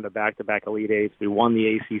 We had gone to back-to-back Elite Eights. We won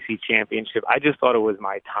the ACC championship. I just thought it was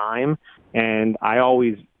my time. And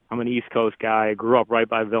I'm an East Coast guy. I grew up right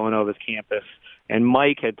by Villanova's campus. And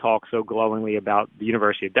Mike had talked so glowingly about the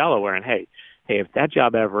University of Delaware. And, hey, if that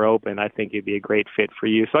job ever opened, I think it'd be a great fit for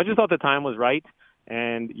you. So I just thought the time was right.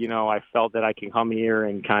 And, I felt that I can come here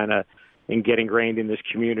and and get ingrained in this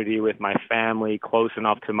community with my family, close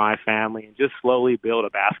enough to my family, and just slowly build a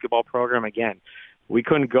basketball program. Again, we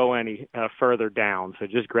couldn't go any further down. So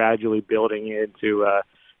just gradually building into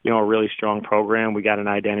a really strong program. We got an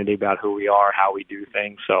identity about who we are, how we do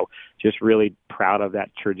things. So just really proud of that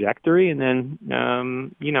trajectory. And then,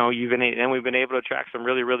 we've been able to attract some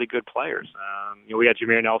really, really good players. We got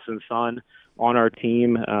Jameer Nelson's son on our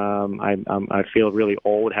team. I feel really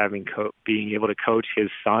old being able to coach his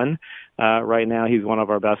son. Right now, he's one of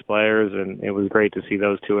our best players, and it was great to see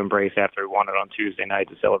those two embrace after we won it on Tuesday night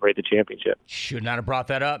to celebrate the championship. Should not have brought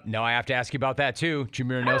that up. No, I have to ask you about that, too.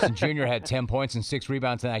 Jameer Nelson Jr. had 10 points and 6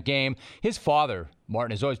 rebounds in that game. His father,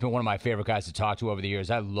 Martin, has always been one of my favorite guys to talk to over the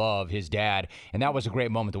years. I love his dad, and that was a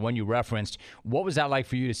great moment, the one you referenced. What was that like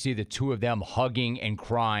for you to see the two of them hugging and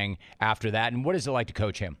crying after that, and what is it like to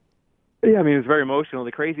coach him? Yeah, I mean, it was very emotional.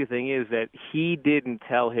 The crazy thing is that he didn't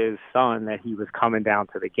tell his son that he was coming down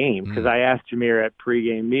to the game, because I asked Jameer at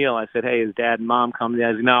pregame meal, I said, hey, his dad and mom coming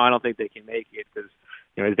down? He said, no, I don't think they can make it, because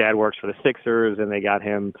his dad works for the Sixers, and they got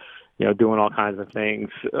him doing all kinds of things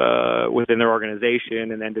within their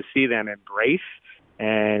organization, and then to see them embrace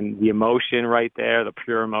and the emotion right there, the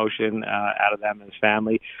pure emotion out of them and his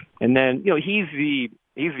family. And then, he's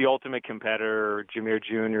the ultimate competitor, Jameer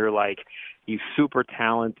Jr. He's super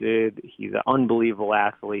talented. He's an unbelievable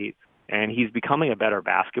athlete, and he's becoming a better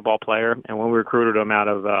basketball player. And when we recruited him out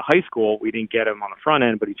of high school, we didn't get him on the front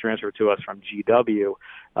end, but he transferred to us from GW.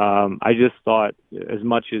 I just thought as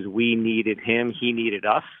much as we needed him, he needed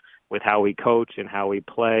us with how we coach and how we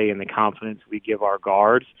play and the confidence we give our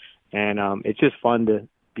guards. And it's just fun to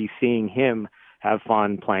be seeing him have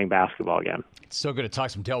fun playing basketball again. It's so good to talk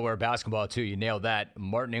some Delaware basketball, too. You nailed that.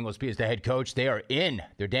 Martin Inglesby is the head coach. They are in.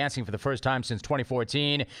 They're dancing for the first time since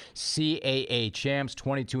 2014. CAA champs,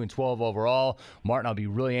 22-12 overall. Martin, I'll be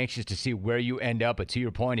really anxious to see where you end up. But to your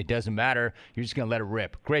point, it doesn't matter. You're just going to let it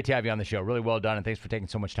rip. Great to have you on the show. Really well done, and thanks for taking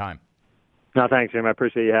so much time. No, thanks, Jim. I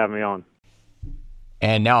appreciate you having me on.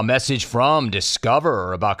 And now a message from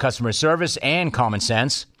Discover about customer service and common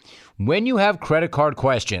sense. When you have credit card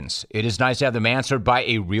questions, it is nice to have them answered by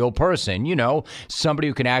a real person, somebody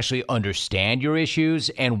who can actually understand your issues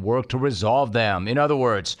and work to resolve them. In other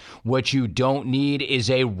words, what you don't need is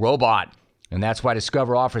a robot. And that's why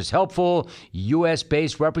Discover offers helpful,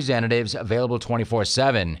 U.S.-based representatives available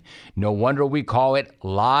 24/7. No wonder we call it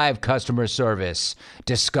live customer service.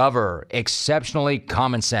 Discover, exceptionally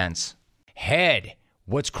common sense. Head,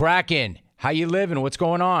 what's cracking? How you living? What's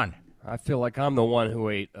going on? I feel like I'm the one who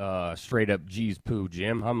ate straight-up G's poo,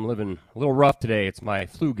 Jim. I'm living a little rough today. It's my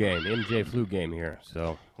flu game, MJ flu game here.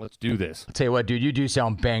 So let's do this. I'll tell you what, dude, you do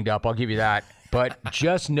sound banged up. I'll give you that. But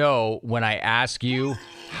just know when I ask you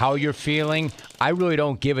how you're feeling, I really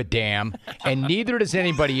don't give a damn, and neither does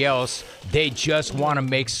anybody else. They just want to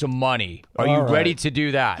make some money. Are you ready to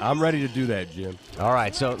do that? I'm ready to do that, Jim. All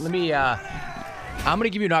right, so let me I'm going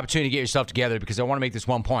to give you an opportunity to get yourself together because I want to make this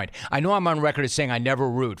one point. I know I'm on record as saying I never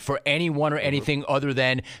root for anyone or anything other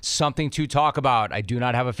than something to talk about. I do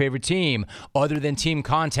not have a favorite team other than team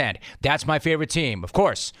content. That's my favorite team. Of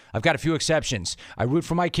course, I've got a few exceptions. I root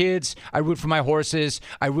for my kids. I root for my horses.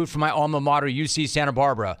 I root for my alma mater, UC Santa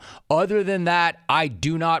Barbara. Other than that, I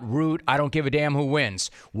do not root. I don't give a damn who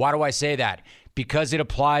wins. Why do I say that? Because it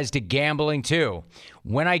applies to gambling too.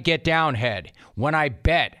 When I get down, Head, when I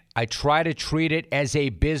bet, I try to treat it as a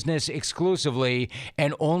business exclusively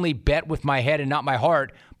and only bet with my head and not my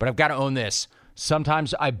heart, but I've got to own this.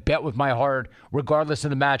 Sometimes I bet with my heart regardless of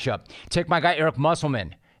the matchup. Take my guy Eric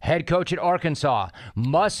Musselman, head coach at Arkansas.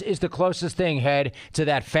 Muss is the closest thing, Head, to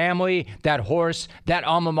that family, that horse, that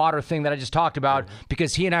alma mater thing that I just talked about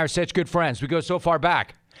because he and I are such good friends. We go so far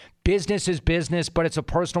back. Business is business, but it's a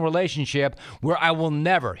personal relationship where I will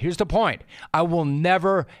never, here's the point, I will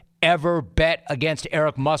never, ever bet against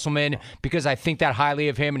Eric Musselman because I think that highly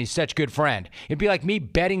of him and he's such a good friend. It'd be like me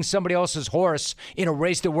betting somebody else's horse in a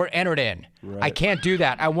race that we're entered in. Right. I can't do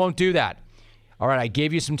that. I won't do that. All right, I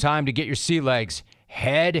gave you some time to get your sea legs.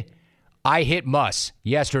 Head, I hit Muss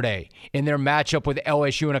yesterday in their matchup with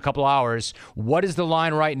LSU in a couple hours. What is the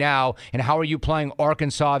line right now, and how are you playing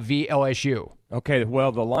Arkansas v. LSU? Okay,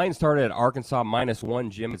 well, the line started at Arkansas -1,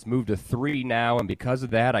 Jim. It's moved to 3 now, and because of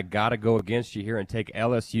that, I got to go against you here and take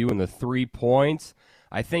LSU in the 3 points.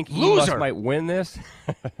 I think Muss might win this,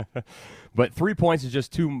 but 3 points is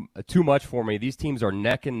just too much for me. These teams are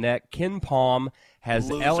neck and neck. Ken Palm has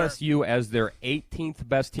LSU as their 18th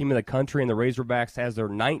best team in the country, and the Razorbacks has their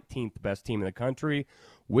 19th best team in the country.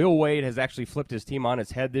 Will Wade has actually flipped his team on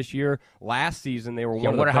its head this year. Last season, they were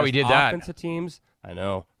one of the best offensive teams. I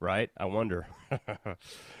know, right? I wonder.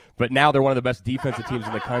 But now they're one of the best defensive teams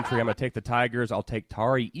in the country. I'm going to take the Tigers. I'll take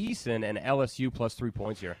Tari Eason and LSU plus 3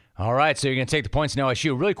 points here. All right, so you're going to take the points in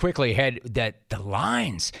LSU. Really quickly, Head, that the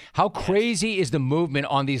lines. How crazy is the movement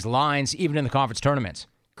on these lines, even in the conference tournaments?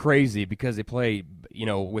 Crazy, because they play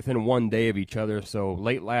within 1 day of each other. So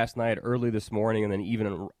late last night, early this morning, and then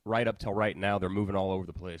even right up till right now, they're moving all over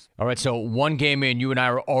the place. All right, so one game in, you and I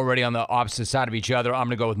are already on the opposite side of each other. I'm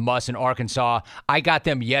going to go with Muss in Arkansas. I got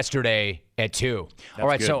them yesterday at 2. All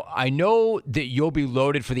right, good. so I know that you'll be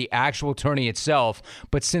loaded for the actual tourney itself,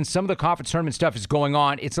 but since some of the conference tournament stuff is going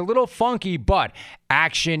on, it's a little funky, but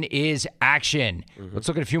action is action. Let's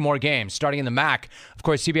look at a few more games. Starting in the MAC, of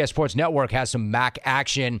course, CBS Sports Network has some MAC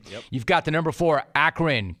action. Yep. You've got the number 4,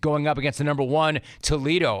 Akron, going up against the number 1,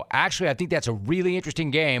 Toledo. Actually, I think that's a really interesting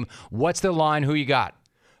game. What's the line? Who you got?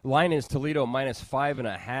 Line is Toledo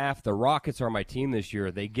 -5.5. The Rockets are my team this year.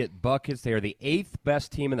 They get buckets. They are the 8th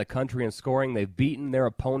best team in the country in scoring. They've beaten their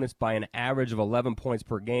opponents by an average of 11 points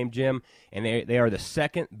per game, Jim. And they are the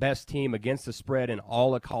 2nd best team against the spread in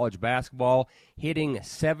all of college basketball, hitting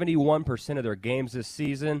 71% of their games this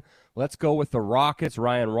season. Let's go with the Rockets,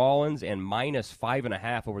 Ryan Rollins, and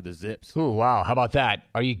 -5.5 over the Zips. Ooh, wow. How about that?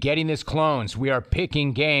 Are you getting this, clones? We are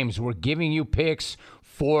picking games. We're giving you picks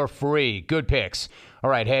for free. Good picks. All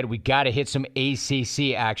right, Head, we got to hit some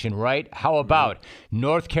ACC action, right? How about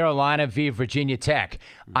North Carolina v. Virginia Tech?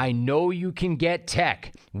 I know you can get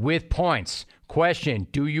Tech with points. Question,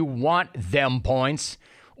 do you want them points,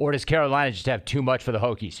 or does Carolina just have too much for the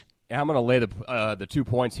Hokies? I'm going to lay the 2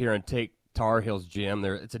 points here and take Tar Heels, Jim.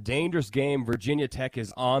 It's a dangerous game. Virginia Tech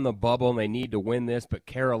is on the bubble, and they need to win this, but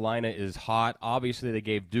Carolina is hot. Obviously, they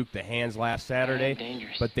gave Duke the hands last Saturday,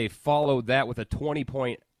 but they followed that with a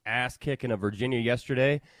 20-point ass kicking of Virginia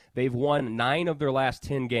yesterday. They've won 9 of their last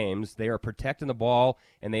 10 games. They are protecting the ball,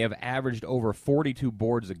 and they have averaged over 42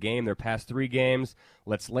 boards a game their past 3 games.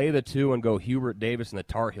 Let's lay the 2 and go Hubert Davis and the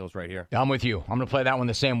Tar Heels right here. I'm with you. I'm going to play that one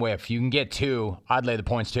the same way. If you can get 2, I'd lay the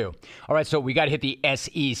points too. All right, so we got to hit the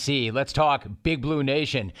SEC. Let's talk Big Blue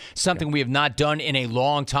Nation, something we have not done in a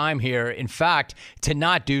long time here. In fact, to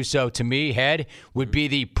not do so, to me, Head, would be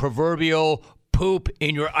the proverbial poop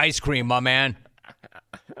in your ice cream, my man.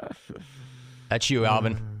 That's you,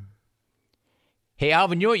 Alvin. Hey,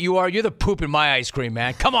 Alvin, you know what you are? You're the poop in my ice cream,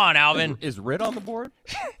 man. Come on, Alvin. Is Rit on the board?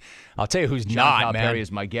 I'll tell you who's John not, man. Calipari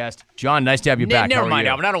is my guest. John, nice to have you back. Never How are mind,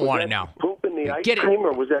 you? Alvin. I don't want it now. Poop in the ice Get it. cream,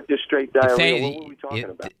 or was that just straight diarrhea? What were we talking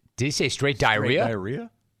about? Did he say straight diarrhea? Diarrhea?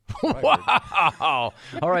 Wow.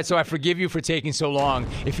 All right, so I forgive you for taking so long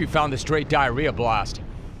if you found the straight diarrhea blast.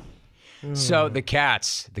 So the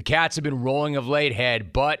Cats have been rolling of late,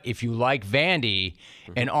 Head, but if you like Vandy,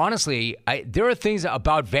 and honestly, there are things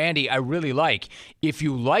about Vandy I really like. If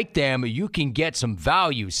you like them, you can get some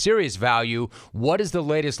value, serious value. What is the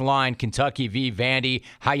latest line, Kentucky v. Vandy?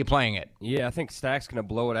 How you playing it? Yeah, I think Stack's going to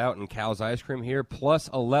blow it out in Cal's ice cream here, plus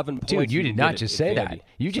 11 points. Dude, you did not just say that.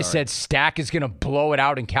 You just said Stack is going to blow it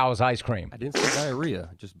out in Cal's ice cream. I didn't say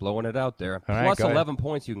diarrhea, just blowing it out there. All right, Plus go ahead. 11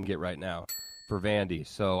 points you can get right now for Vandy.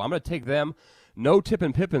 So I'm going to take them. No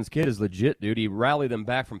Tippin Pippin's kid is legit, dude. He rallied them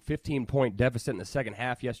back from 15-point deficit in the second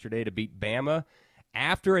half yesterday to beat Bama.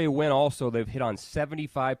 After a win also, they've hit on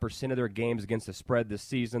 75% of their games against the spread this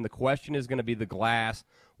season. The question is going to be the glass,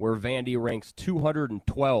 where Vandy ranks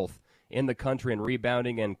 212th in the country in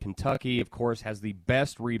rebounding, and Kentucky, of course, has the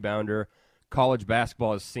best rebounder college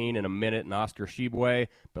basketball has seen in a minute in Oscar Tshiebwe.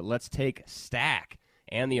 But let's take Stack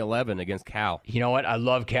and the 11 against Cal. You know what? I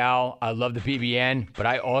love Cal. I love the BBN, but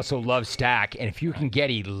I also love Stack. And if you can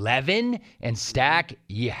get 11 and Stack,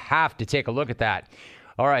 you have to take a look at that.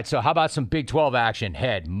 All right, so how about some Big 12 action,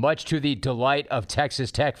 Head? Much to the delight of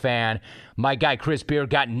Texas Tech fan, my guy Chris Beard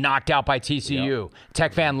got knocked out by TCU. Yep.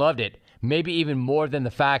 Tech fan loved it. Maybe even more than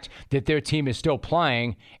the fact that their team is still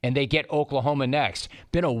playing and they get Oklahoma next.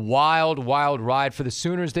 Been a wild, wild ride for the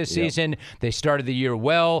Sooners this season. They started the year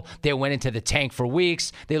well. They went into the tank for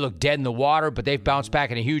weeks. They looked dead in the water, but they've bounced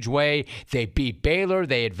back in a huge way. They beat Baylor.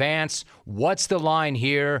 They advance. What's the line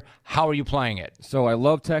here? How are you playing it? So I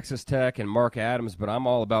love Texas Tech and Mark Adams, but I'm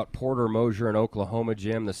all about Porter Moser and Oklahoma,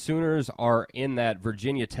 Jim. The Sooners are in that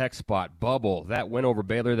Virginia Tech spot bubble. That win over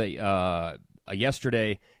Baylor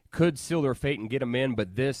yesterday could seal their fate and get them in,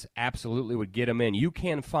 but this absolutely would get them in. You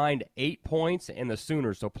can find 8 points in the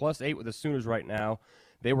Sooners, so +8 with the Sooners right now.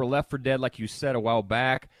 They were left for dead, like you said, a while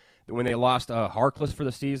back when they lost Harkless for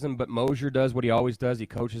the season, but Mosier does what he always does. He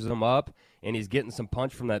coaches them up, and he's getting some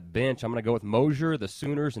punch from that bench. I'm going to go with Mosier, the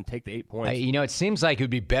Sooners, and take the 8 points. It seems like it would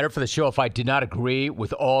be better for the show if I did not agree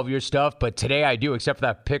with all of your stuff, but today I do, except for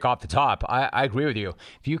that pick off the top. I agree with you.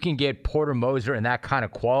 If you can get Porter Moser and that kind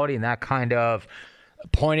of quality and that kind of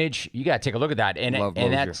pointage, you got to take a look at that. And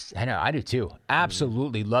that's, I know, I do too.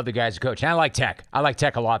 Absolutely love the guys who coach. And I like Tech. I like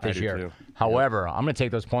Tech a lot this year. Too. However, I'm going to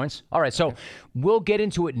take those points. All right, so we'll get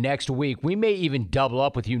into it next week. We may even double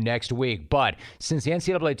up with you next week. But since the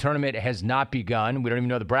NCAA tournament has not begun, we don't even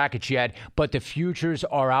know the brackets yet, but the futures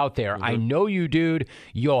are out there. I know you, dude.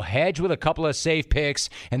 You'll hedge with a couple of safe picks,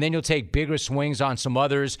 and then you'll take bigger swings on some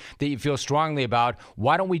others that you feel strongly about.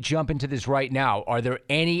 Why don't we jump into this right now? Are there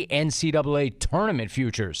any NCAA tournament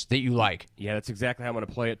futures that you like? Yeah, that's exactly how I'm going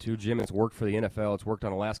to play it too, Jim. It's worked for the NFL. It's worked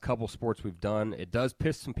on the last couple sports we've done. It does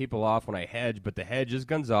piss some people off when I hedge, but the hedge is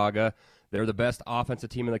Gonzaga. They're the best offensive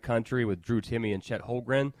team in the country with Drew Timme and Chet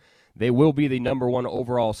Holmgren. They will be the number 1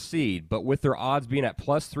 overall seed, but with their odds being at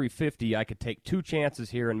plus 350, I could take 2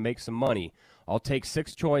 chances here and make some money. I'll take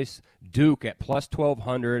 6th choice Duke at plus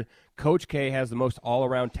 1,200. Coach K has the most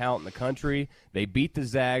all-around talent in the country. They beat the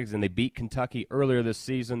Zags and they beat Kentucky earlier this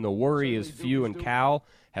season. The worry is Few and Cal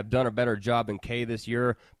have done a better job than K this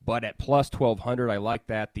year, but at plus 1,200, I like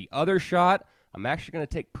that. The other shot, I'm actually going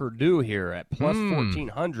to take Purdue here at plus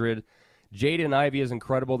 1,400. Jaden Ivey is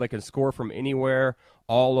incredible. They can score from anywhere,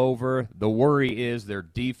 all over. The worry is their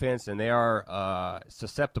defense, and they are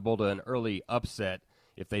susceptible to an early upset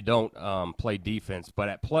if they don't play defense. But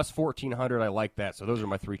at plus 1,400, I like that. So those are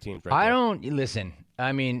my 3 teams right there. Listen,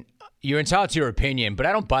 I mean, you're entitled to your opinion, but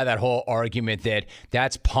I don't buy that whole argument that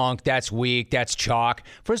that's punk, that's weak, that's chalk.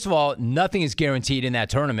 First of all, nothing is guaranteed in that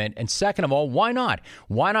tournament. And second of all, why not?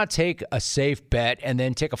 Why not take a safe bet and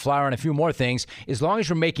then take a flyer on a few more things? As long as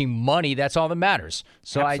you're making money, that's all that matters.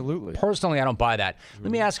 So Absolutely. I don't buy that.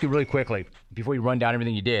 Let me ask you really quickly before you run down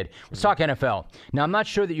everything you did. Let's talk NFL. Now, I'm not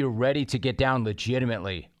sure that you're ready to get down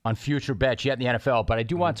legitimately on future bets yet in the NFL, but I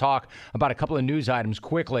do want to talk about a couple of news items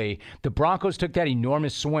quickly. The Broncos took that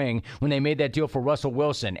enormous swing when they made that deal for Russell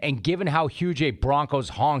Wilson, and given how huge a Broncos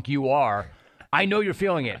honk you are, I know you're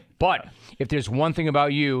feeling it. But if there's one thing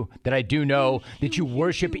about you that I do know that you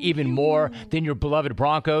worship even more than your beloved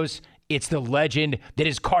Broncos, it's the legend that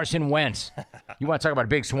is Carson Wentz. You want to talk about a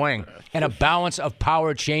big swing and a balance of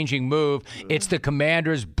power-changing move. It's the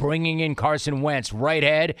Commanders bringing in Carson Wentz. Right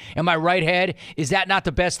head. Am I right head? Is that not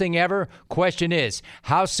the best thing ever? Question is,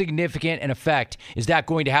 how significant an effect is that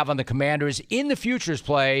going to have on the Commanders in the futures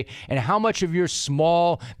play, and how much of your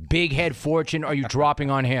small, big head fortune are you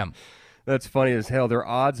dropping on him? That's funny as hell. Their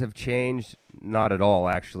odds have changed. Not at all,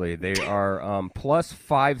 actually. They are plus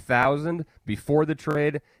 5,000 before the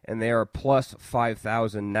trade, and they are plus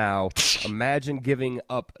 5,000 now. Imagine giving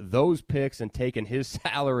up those picks and taking his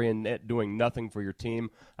salary and doing nothing for your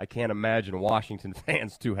team. I can't imagine Washington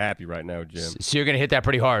fans too happy right now, Jim. So you're going to hit that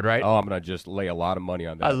pretty hard, right? Oh, I'm going to just lay a lot of money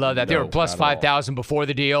on that. I love that. They were plus 5,000 before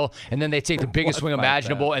the deal, and then they take the biggest swing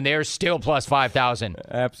imaginable, and they're still plus 5,000.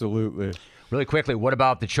 Absolutely. Really quickly, what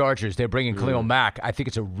about the Chargers? They're bringing Khalil Mack. I think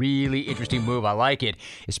it's a really interesting move. I like it,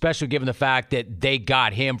 especially given the fact that they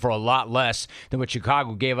got him for a lot less than what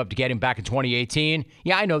Chicago gave up to get him back in 2018.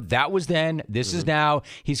 Yeah, I know that was then. This is now.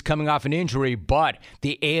 He's coming off an injury, but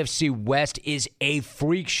the AFC West is a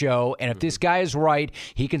freak show, and if this guy is right,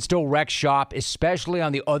 he can still wreck shop, especially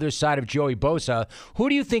on the other side of Joey Bosa. Who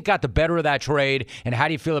do you think got the better of that trade, and how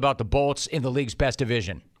do you feel about the Bolts in the league's best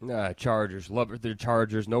division? Chargers. Love the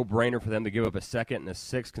Chargers. No brainer for them to give up a second and a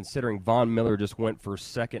sixth, considering Von Miller just went for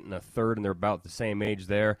second and a third, and they're about the same age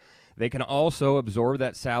there. They can also absorb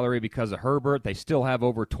that salary because of Herbert. They still have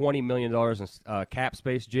over $20 million in cap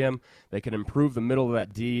space, Jim. They can improve the middle of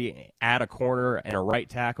that D, add a corner and a right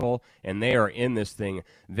tackle, and they are in this thing.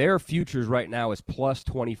 Their futures right now is plus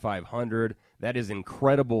 2,500. That is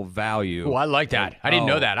incredible value. Oh, I like that. I didn't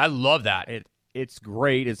know that. I love that. It's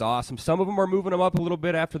great. It's awesome. Some of them are moving them up a little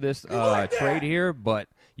bit after this trade here, but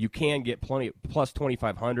you can get plenty plus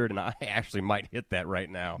 2,500, and I actually might hit that right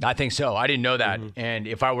now. I think so. I didn't know that. And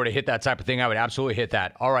if I were to hit that type of thing, I would absolutely hit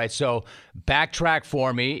that. All right, so backtrack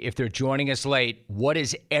for me. If they're joining us late, what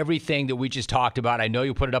is everything that we just talked about? I know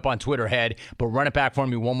you put it up on Twitter, Head, but run it back for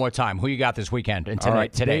me one more time. Who you got this weekend and tonight? All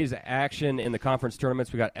right, today's action in the conference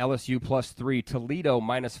tournaments, we got LSU plus 3, Toledo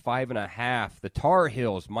minus 5.5, the Tar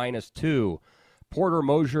Heels minus 2, Porter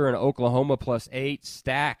Moser in Oklahoma plus 8.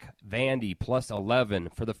 Stack Vandy plus 11.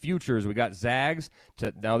 For the futures, we got Zags.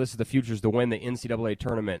 Now this is the futures to win the NCAA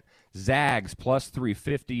tournament. Zags plus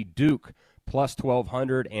 350. Duke plus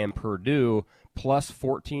 1,200. And Purdue plus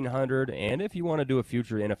 1,400. And if you want to do a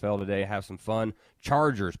future NFL today, have some fun,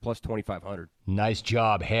 Chargers plus 2,500. Nice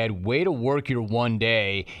job, Head. Way to work your one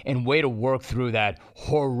day and way to work through that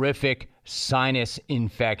horrific sinus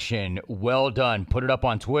infection. Well done. Put it up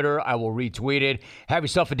on Twitter. I will retweet it. Have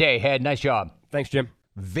yourself a day, Head. Nice job. Thanks, Jim.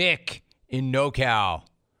 Vic in NoCal.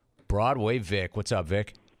 Broadway Vic. What's up,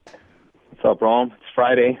 Vic? What's up, Rome? It's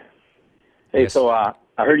Friday. Hey, yes. So I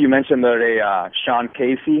heard you mention the other day Sean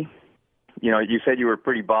Casey. You know, you said you were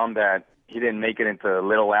pretty bummed that he didn't make it into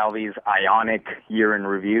Little Alvy's Ionic year in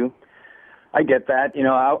review. I get that. You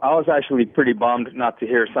know, I was actually pretty bummed not to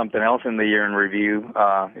hear something else in the year in review.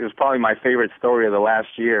 It was probably my favorite story of the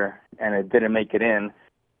last year, and it didn't make it in.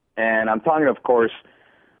 And I'm talking, of course,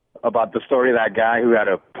 about the story of that guy who had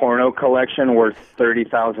a porno collection worth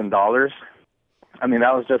 $30,000. I mean,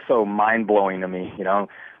 that was just so mind-blowing to me, you know.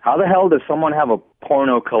 How the hell does someone have a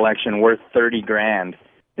porno collection worth $30,000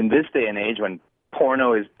 in this day and age when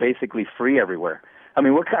porno is basically free everywhere? I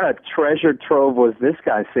mean, what kind of treasure trove was this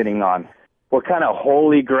guy sitting on? What kind of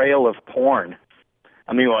holy grail of porn?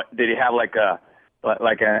 I mean, what, did he have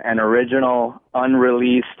an original,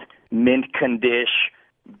 unreleased, mint condition,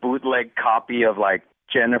 bootleg copy of like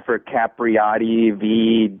Jennifer Capriati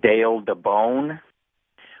v. Dale DeBone?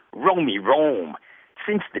 Romy Rome,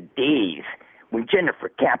 since the days when Jennifer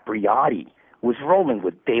Capriati was rolling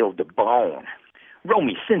with Dale DeBone.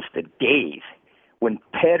 Romy, since the days when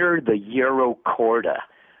Petter the Euro Corda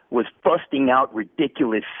was busting out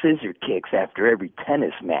ridiculous scissor kicks after every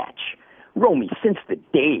tennis match. Romy, since the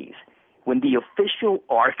days when the official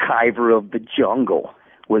archiver of the jungle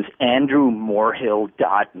was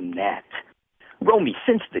AndrewMorehill.net. Romy,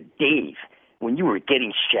 since the days when you were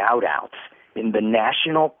getting shout-outs in the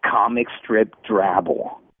National Comic Strip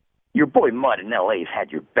Drabble. Your boy Mud in L.A.'s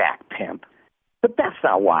had your back, pimp. But that's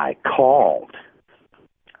not why I called.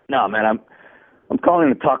 No, man, I'm calling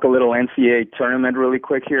to talk a little NCAA tournament really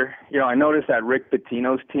quick here. You know, I noticed that Rick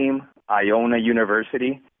Pitino's team, Iona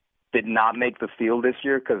University, did not make the field this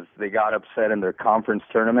year because they got upset in their conference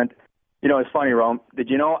tournament. You know, it's funny, Rome. Did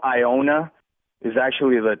you know Iona is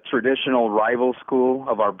actually the traditional rival school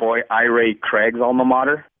of our boy Ray Craig's alma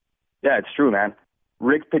mater? Yeah, it's true, man.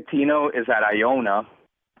 Rick Pitino is at Iona.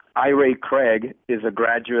 Ray Craig is a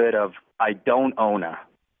graduate of I Don't Own a.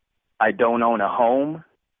 I don't own a home.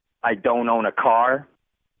 I don't own a car.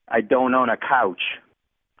 I don't own a couch.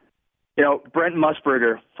 You know, Brent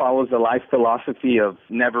Musburger follows the life philosophy of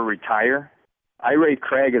never retire. Ray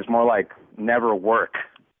Craig is more like never work.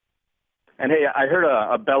 And hey, I heard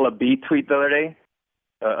a Bella B tweet the other day,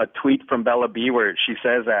 a tweet from Bella B where she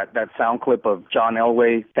says that sound clip of John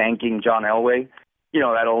Elway thanking John Elway. You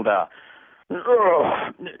know, that old,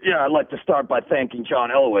 yeah, I'd like to start by thanking John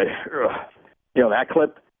Elway. You know, that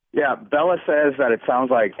clip? Yeah, Bella says that it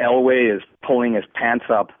sounds like Elway is pulling his pants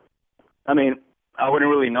up. I mean, I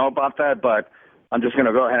wouldn't really know about that, but I'm just going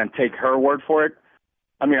to go ahead and take her word for it.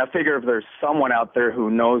 I mean, I figure if there's someone out there who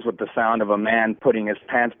knows what the sound of a man putting his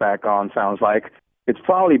pants back on sounds like, it's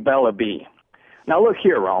probably Bella B. Now, look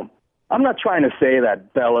here, Rome. I'm not trying to say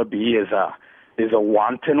that Bella B is a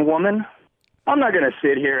wanton woman. I'm not going to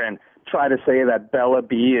sit here and try to say that Bella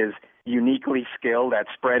B is uniquely skilled at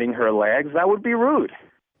spreading her legs. That would be rude.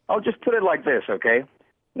 I'll just put it like this, okay?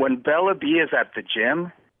 When Bella B is at the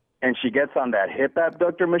gym and she gets on that hip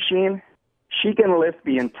abductor machine, she can lift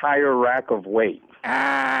the entire rack of weight.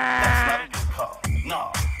 That's not a good call.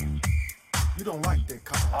 No. You don't like that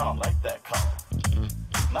call. I don't like that call.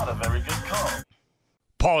 Not a very good call.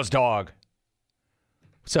 Paul's dog.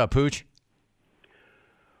 What's up, Pooch?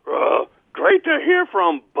 Great to hear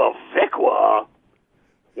from Baviqua.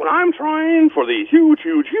 When I'm trying for the huge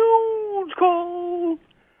call,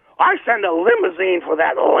 I send a limousine for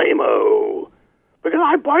that lame-o, because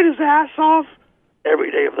I bite his ass off every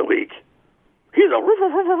day of the week. He's a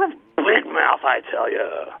big mouth, I tell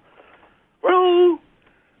you. Well,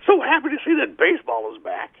 so happy to see that baseball is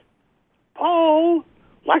back. Paul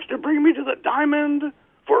likes to bring me to the diamond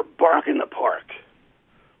for a bark in the park.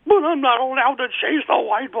 But I'm not allowed to chase the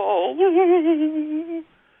white ball. And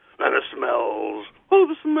the smells. Oh,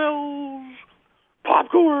 the smells.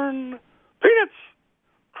 Popcorn. Peanuts.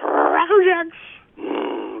 Cracker Jacks.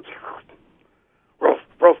 Ruff,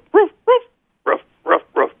 ruff, ruff, ruff. Ruff, ruff,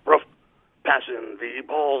 ruff, ruff. Passion v.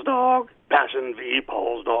 Paul's dog. Passion v.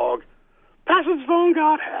 Paul's dog. Passion's phone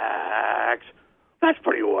got hacked. That's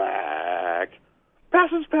pretty whack.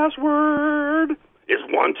 Passion's password is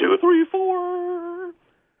 1234.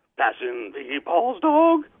 Passion v. Paul's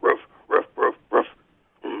dog. Ruff, ruff, ruff, ruff.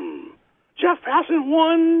 Jeff Passan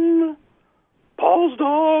won. Paul's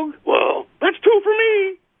dog. Well, that's 2 for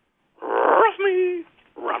me. Ruff me.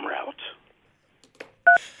 Rum route.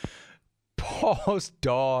 Paul's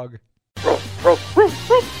dog. Ruff, ruff, ruff,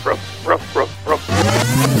 ruff, ruff, ruff, ruff, ruff.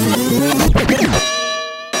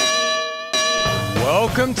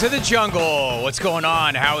 Welcome to the jungle. What's going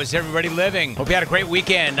on? How is everybody living? Hope you had a great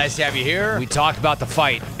weekend. Nice to have you here. We talked about the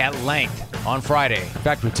fight at length on Friday. In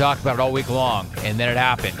fact, we talked about it all week long, and then it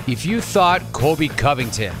happened. If you thought Colby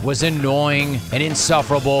Covington was annoying and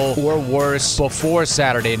insufferable or worse before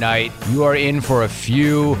Saturday night, you are in for a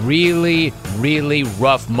few really, really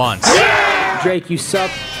rough months. Yeah! Drake, you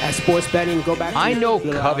suck at sports betting. Go back to I know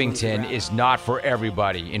Covington is not for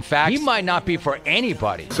everybody. In fact, he might not be for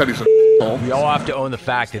anybody. We all have to own the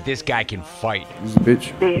fact that this guy can fight. He's a bitch.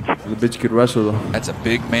 He's a bitch could wrestle, though. That's a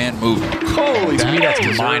big man move. Holy, to me,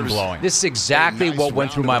 that's mind-blowing. This is exactly what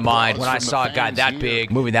went through my mind when I saw a guy that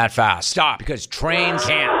big moving that fast. Stop, because trains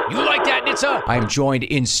can't. You like that, Nitsa? I am joined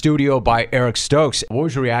in studio by Eric Stokes. What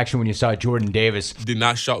was your reaction when you saw Jordan Davis? Did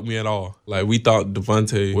not shock me at all. Like, we thought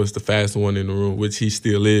Devontae was the fastest one in the room, which he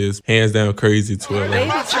still is. Hands down crazy to LA.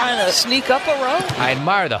 Maybe trying to sneak up a row? I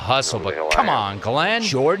admire the hustle, but come on, Glenn.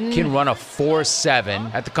 Jordan can run a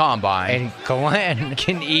 4.7 at the combine, and Glenn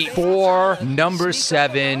can eat 4 number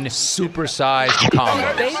 7 supersized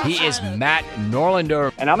combos. He is Matt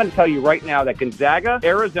Norlander. And I'm going to tell you right now that Gonzaga,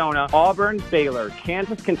 Arizona, Auburn, Baylor,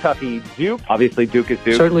 Kansas, Kentucky, Duke. Obviously, Duke is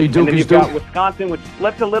Duke. Certainly, Duke and then is you've Duke. got Wisconsin, which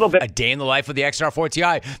slipped a little bit. A day in the life of the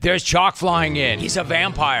XR4 Ti. There's chalk flying in. He's a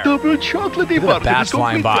vampire. Double chocolatey butter. Bats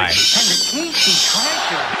flying by.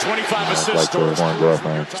 25 assists.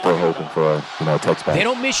 Still hoping for a touchdown. They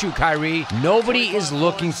don't miss you, Kyrie. Nobody is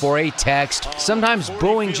looking for a text. Sometimes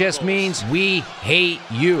booing just means we hate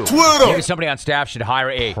you. Twitter. Maybe somebody on staff should hire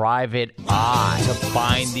a private eye to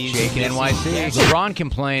find these Jake and NYC. LeBron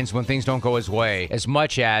complains when things don't go his way as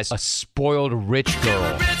much as a spoiled rich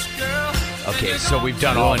girl. Okay, so we've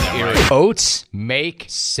done all in eerie. Oats make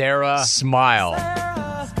Sarah smile.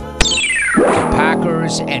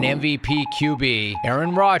 Packers and MVP QB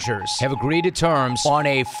Aaron Rodgers have agreed to terms on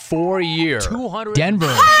a 4-year, $200.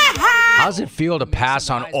 Denver. How's it feel to pass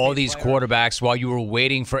on all these quarterbacks while you were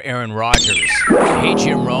waiting for Aaron Rodgers? Hey,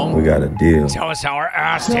 Jim Rome. We got a deal. Tell us how our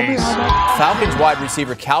ass tastes. Falcons wide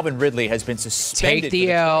receiver Calvin Ridley has been suspended. Take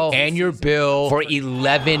the L and your bill for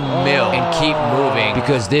 $11 million and keep moving,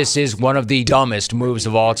 because this is one of the dumbest moves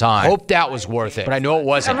of all time. Hope that was worth it, but I know it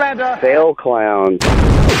wasn't. Fail clown.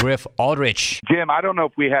 Griff Aldrich. Jim, I don't know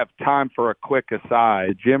if we have time for a quick aside.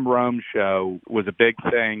 The Jim Rome show was a big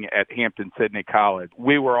thing at Hampton-Sydney College.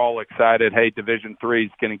 We were all excited, hey, Division III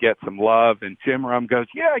is going to get some love. And Jim Rome goes,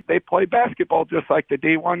 yeah, they play basketball just like the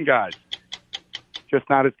D1 guys. Just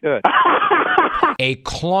not as good. A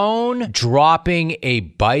clone dropping a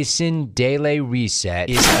Bison Dele reset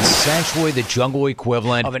is essentially the jungle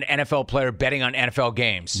equivalent of an NFL player betting on NFL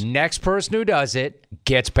games. Next person who does it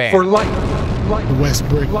gets banned. For life.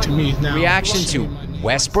 Westbrook to me now. Reaction to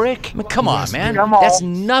Westbrook? I mean, come on, man. That's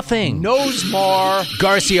nothing. Nosemar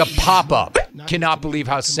Garcia pop-up. Cannot believe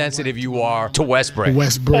how sensitive you are to Westbrook.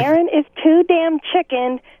 Aaron is too damn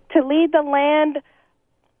chicken to lead the land.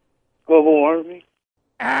 Global warming.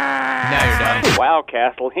 Now you're done. Wow,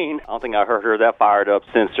 Kathleen. I don't think I heard her that fired up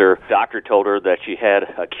since her doctor told her that she had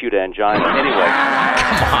acute angina. Anyway.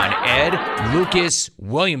 Come on, Ed. Lucas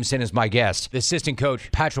Williamson is my guest. The assistant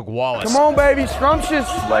coach, Patrick Wallace. Come on, baby. Scrumptious.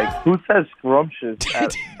 Like, who says scrumptious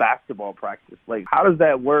at basketball practice? Like, how does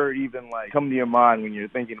that word even, come to your mind when you're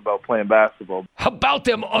thinking about playing basketball? How about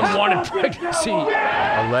them unwanted pregnancy?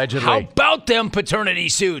 Allegedly. How about them paternity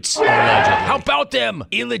suits? Allegedly. How about them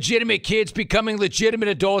illegitimate kids becoming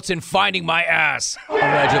legitimate adults and finding my ass?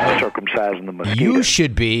 Allegedly. Circumcising the mosquito. You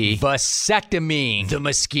should be vasectomying the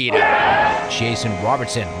mosquito. Jason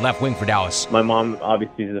Robertson, left wing for Dallas. My mom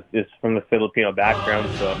obviously is from the Filipino background,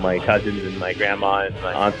 so my cousins and my grandma and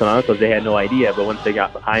my aunts and uncles, they had no idea, but once they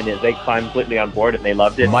got behind it, they climbed completely on board and they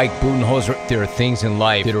loved it. Mike Budenholzer, there are things in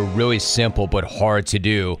life that are really simple but hard to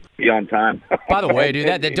do. Be on time. By the way, dude,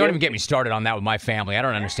 that don't even get me started on that with my family. I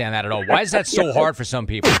don't understand that at all. Why is that so hard for some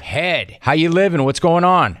people? Head, how you living? What's going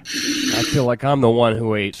on? I feel like I'm the one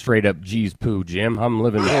who ate straight up G's poo, Jim. I'm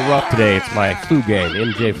living a little rough today. It's my flu game,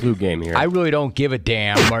 MJ flu game here. I really don't give a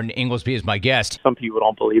damn. Martin Inglesby is my guest. Some people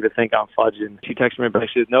don't believe it, think I'm fudging. She texted me back.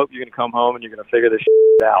 She says, nope, you're going to come home and you're going to figure this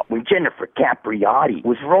shit out. When Jennifer Capriati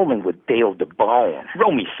was rolling with Dale DeBone,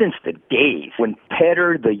 Romy since the days when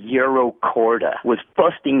Petter the Euro Corda was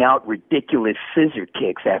busting out ridiculous scissor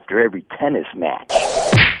kicks after every tennis match.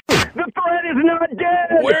 The threat is not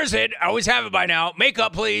dead! Where's it? I always have it by now.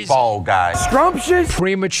 Makeup, please. Ball guy. Scrumptious.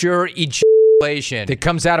 Premature ejaculation that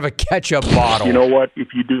comes out of a ketchup bottle. You know what? If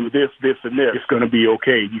you do this, this, and this, it's going to be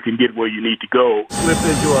okay. You can get where you need to go. Slip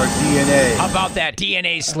into our DNA. How about that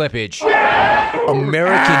DNA slippage?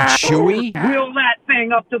 American Chewy? Wheel that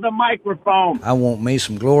thing up to the microphone. I want me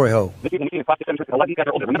some glory hole.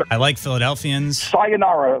 I like Philadelphians.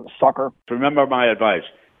 Sayonara, sucker. Remember my advice.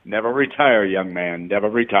 Never retire, young man. Never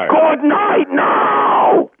retire. Good night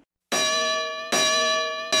now!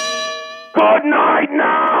 Good night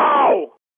now!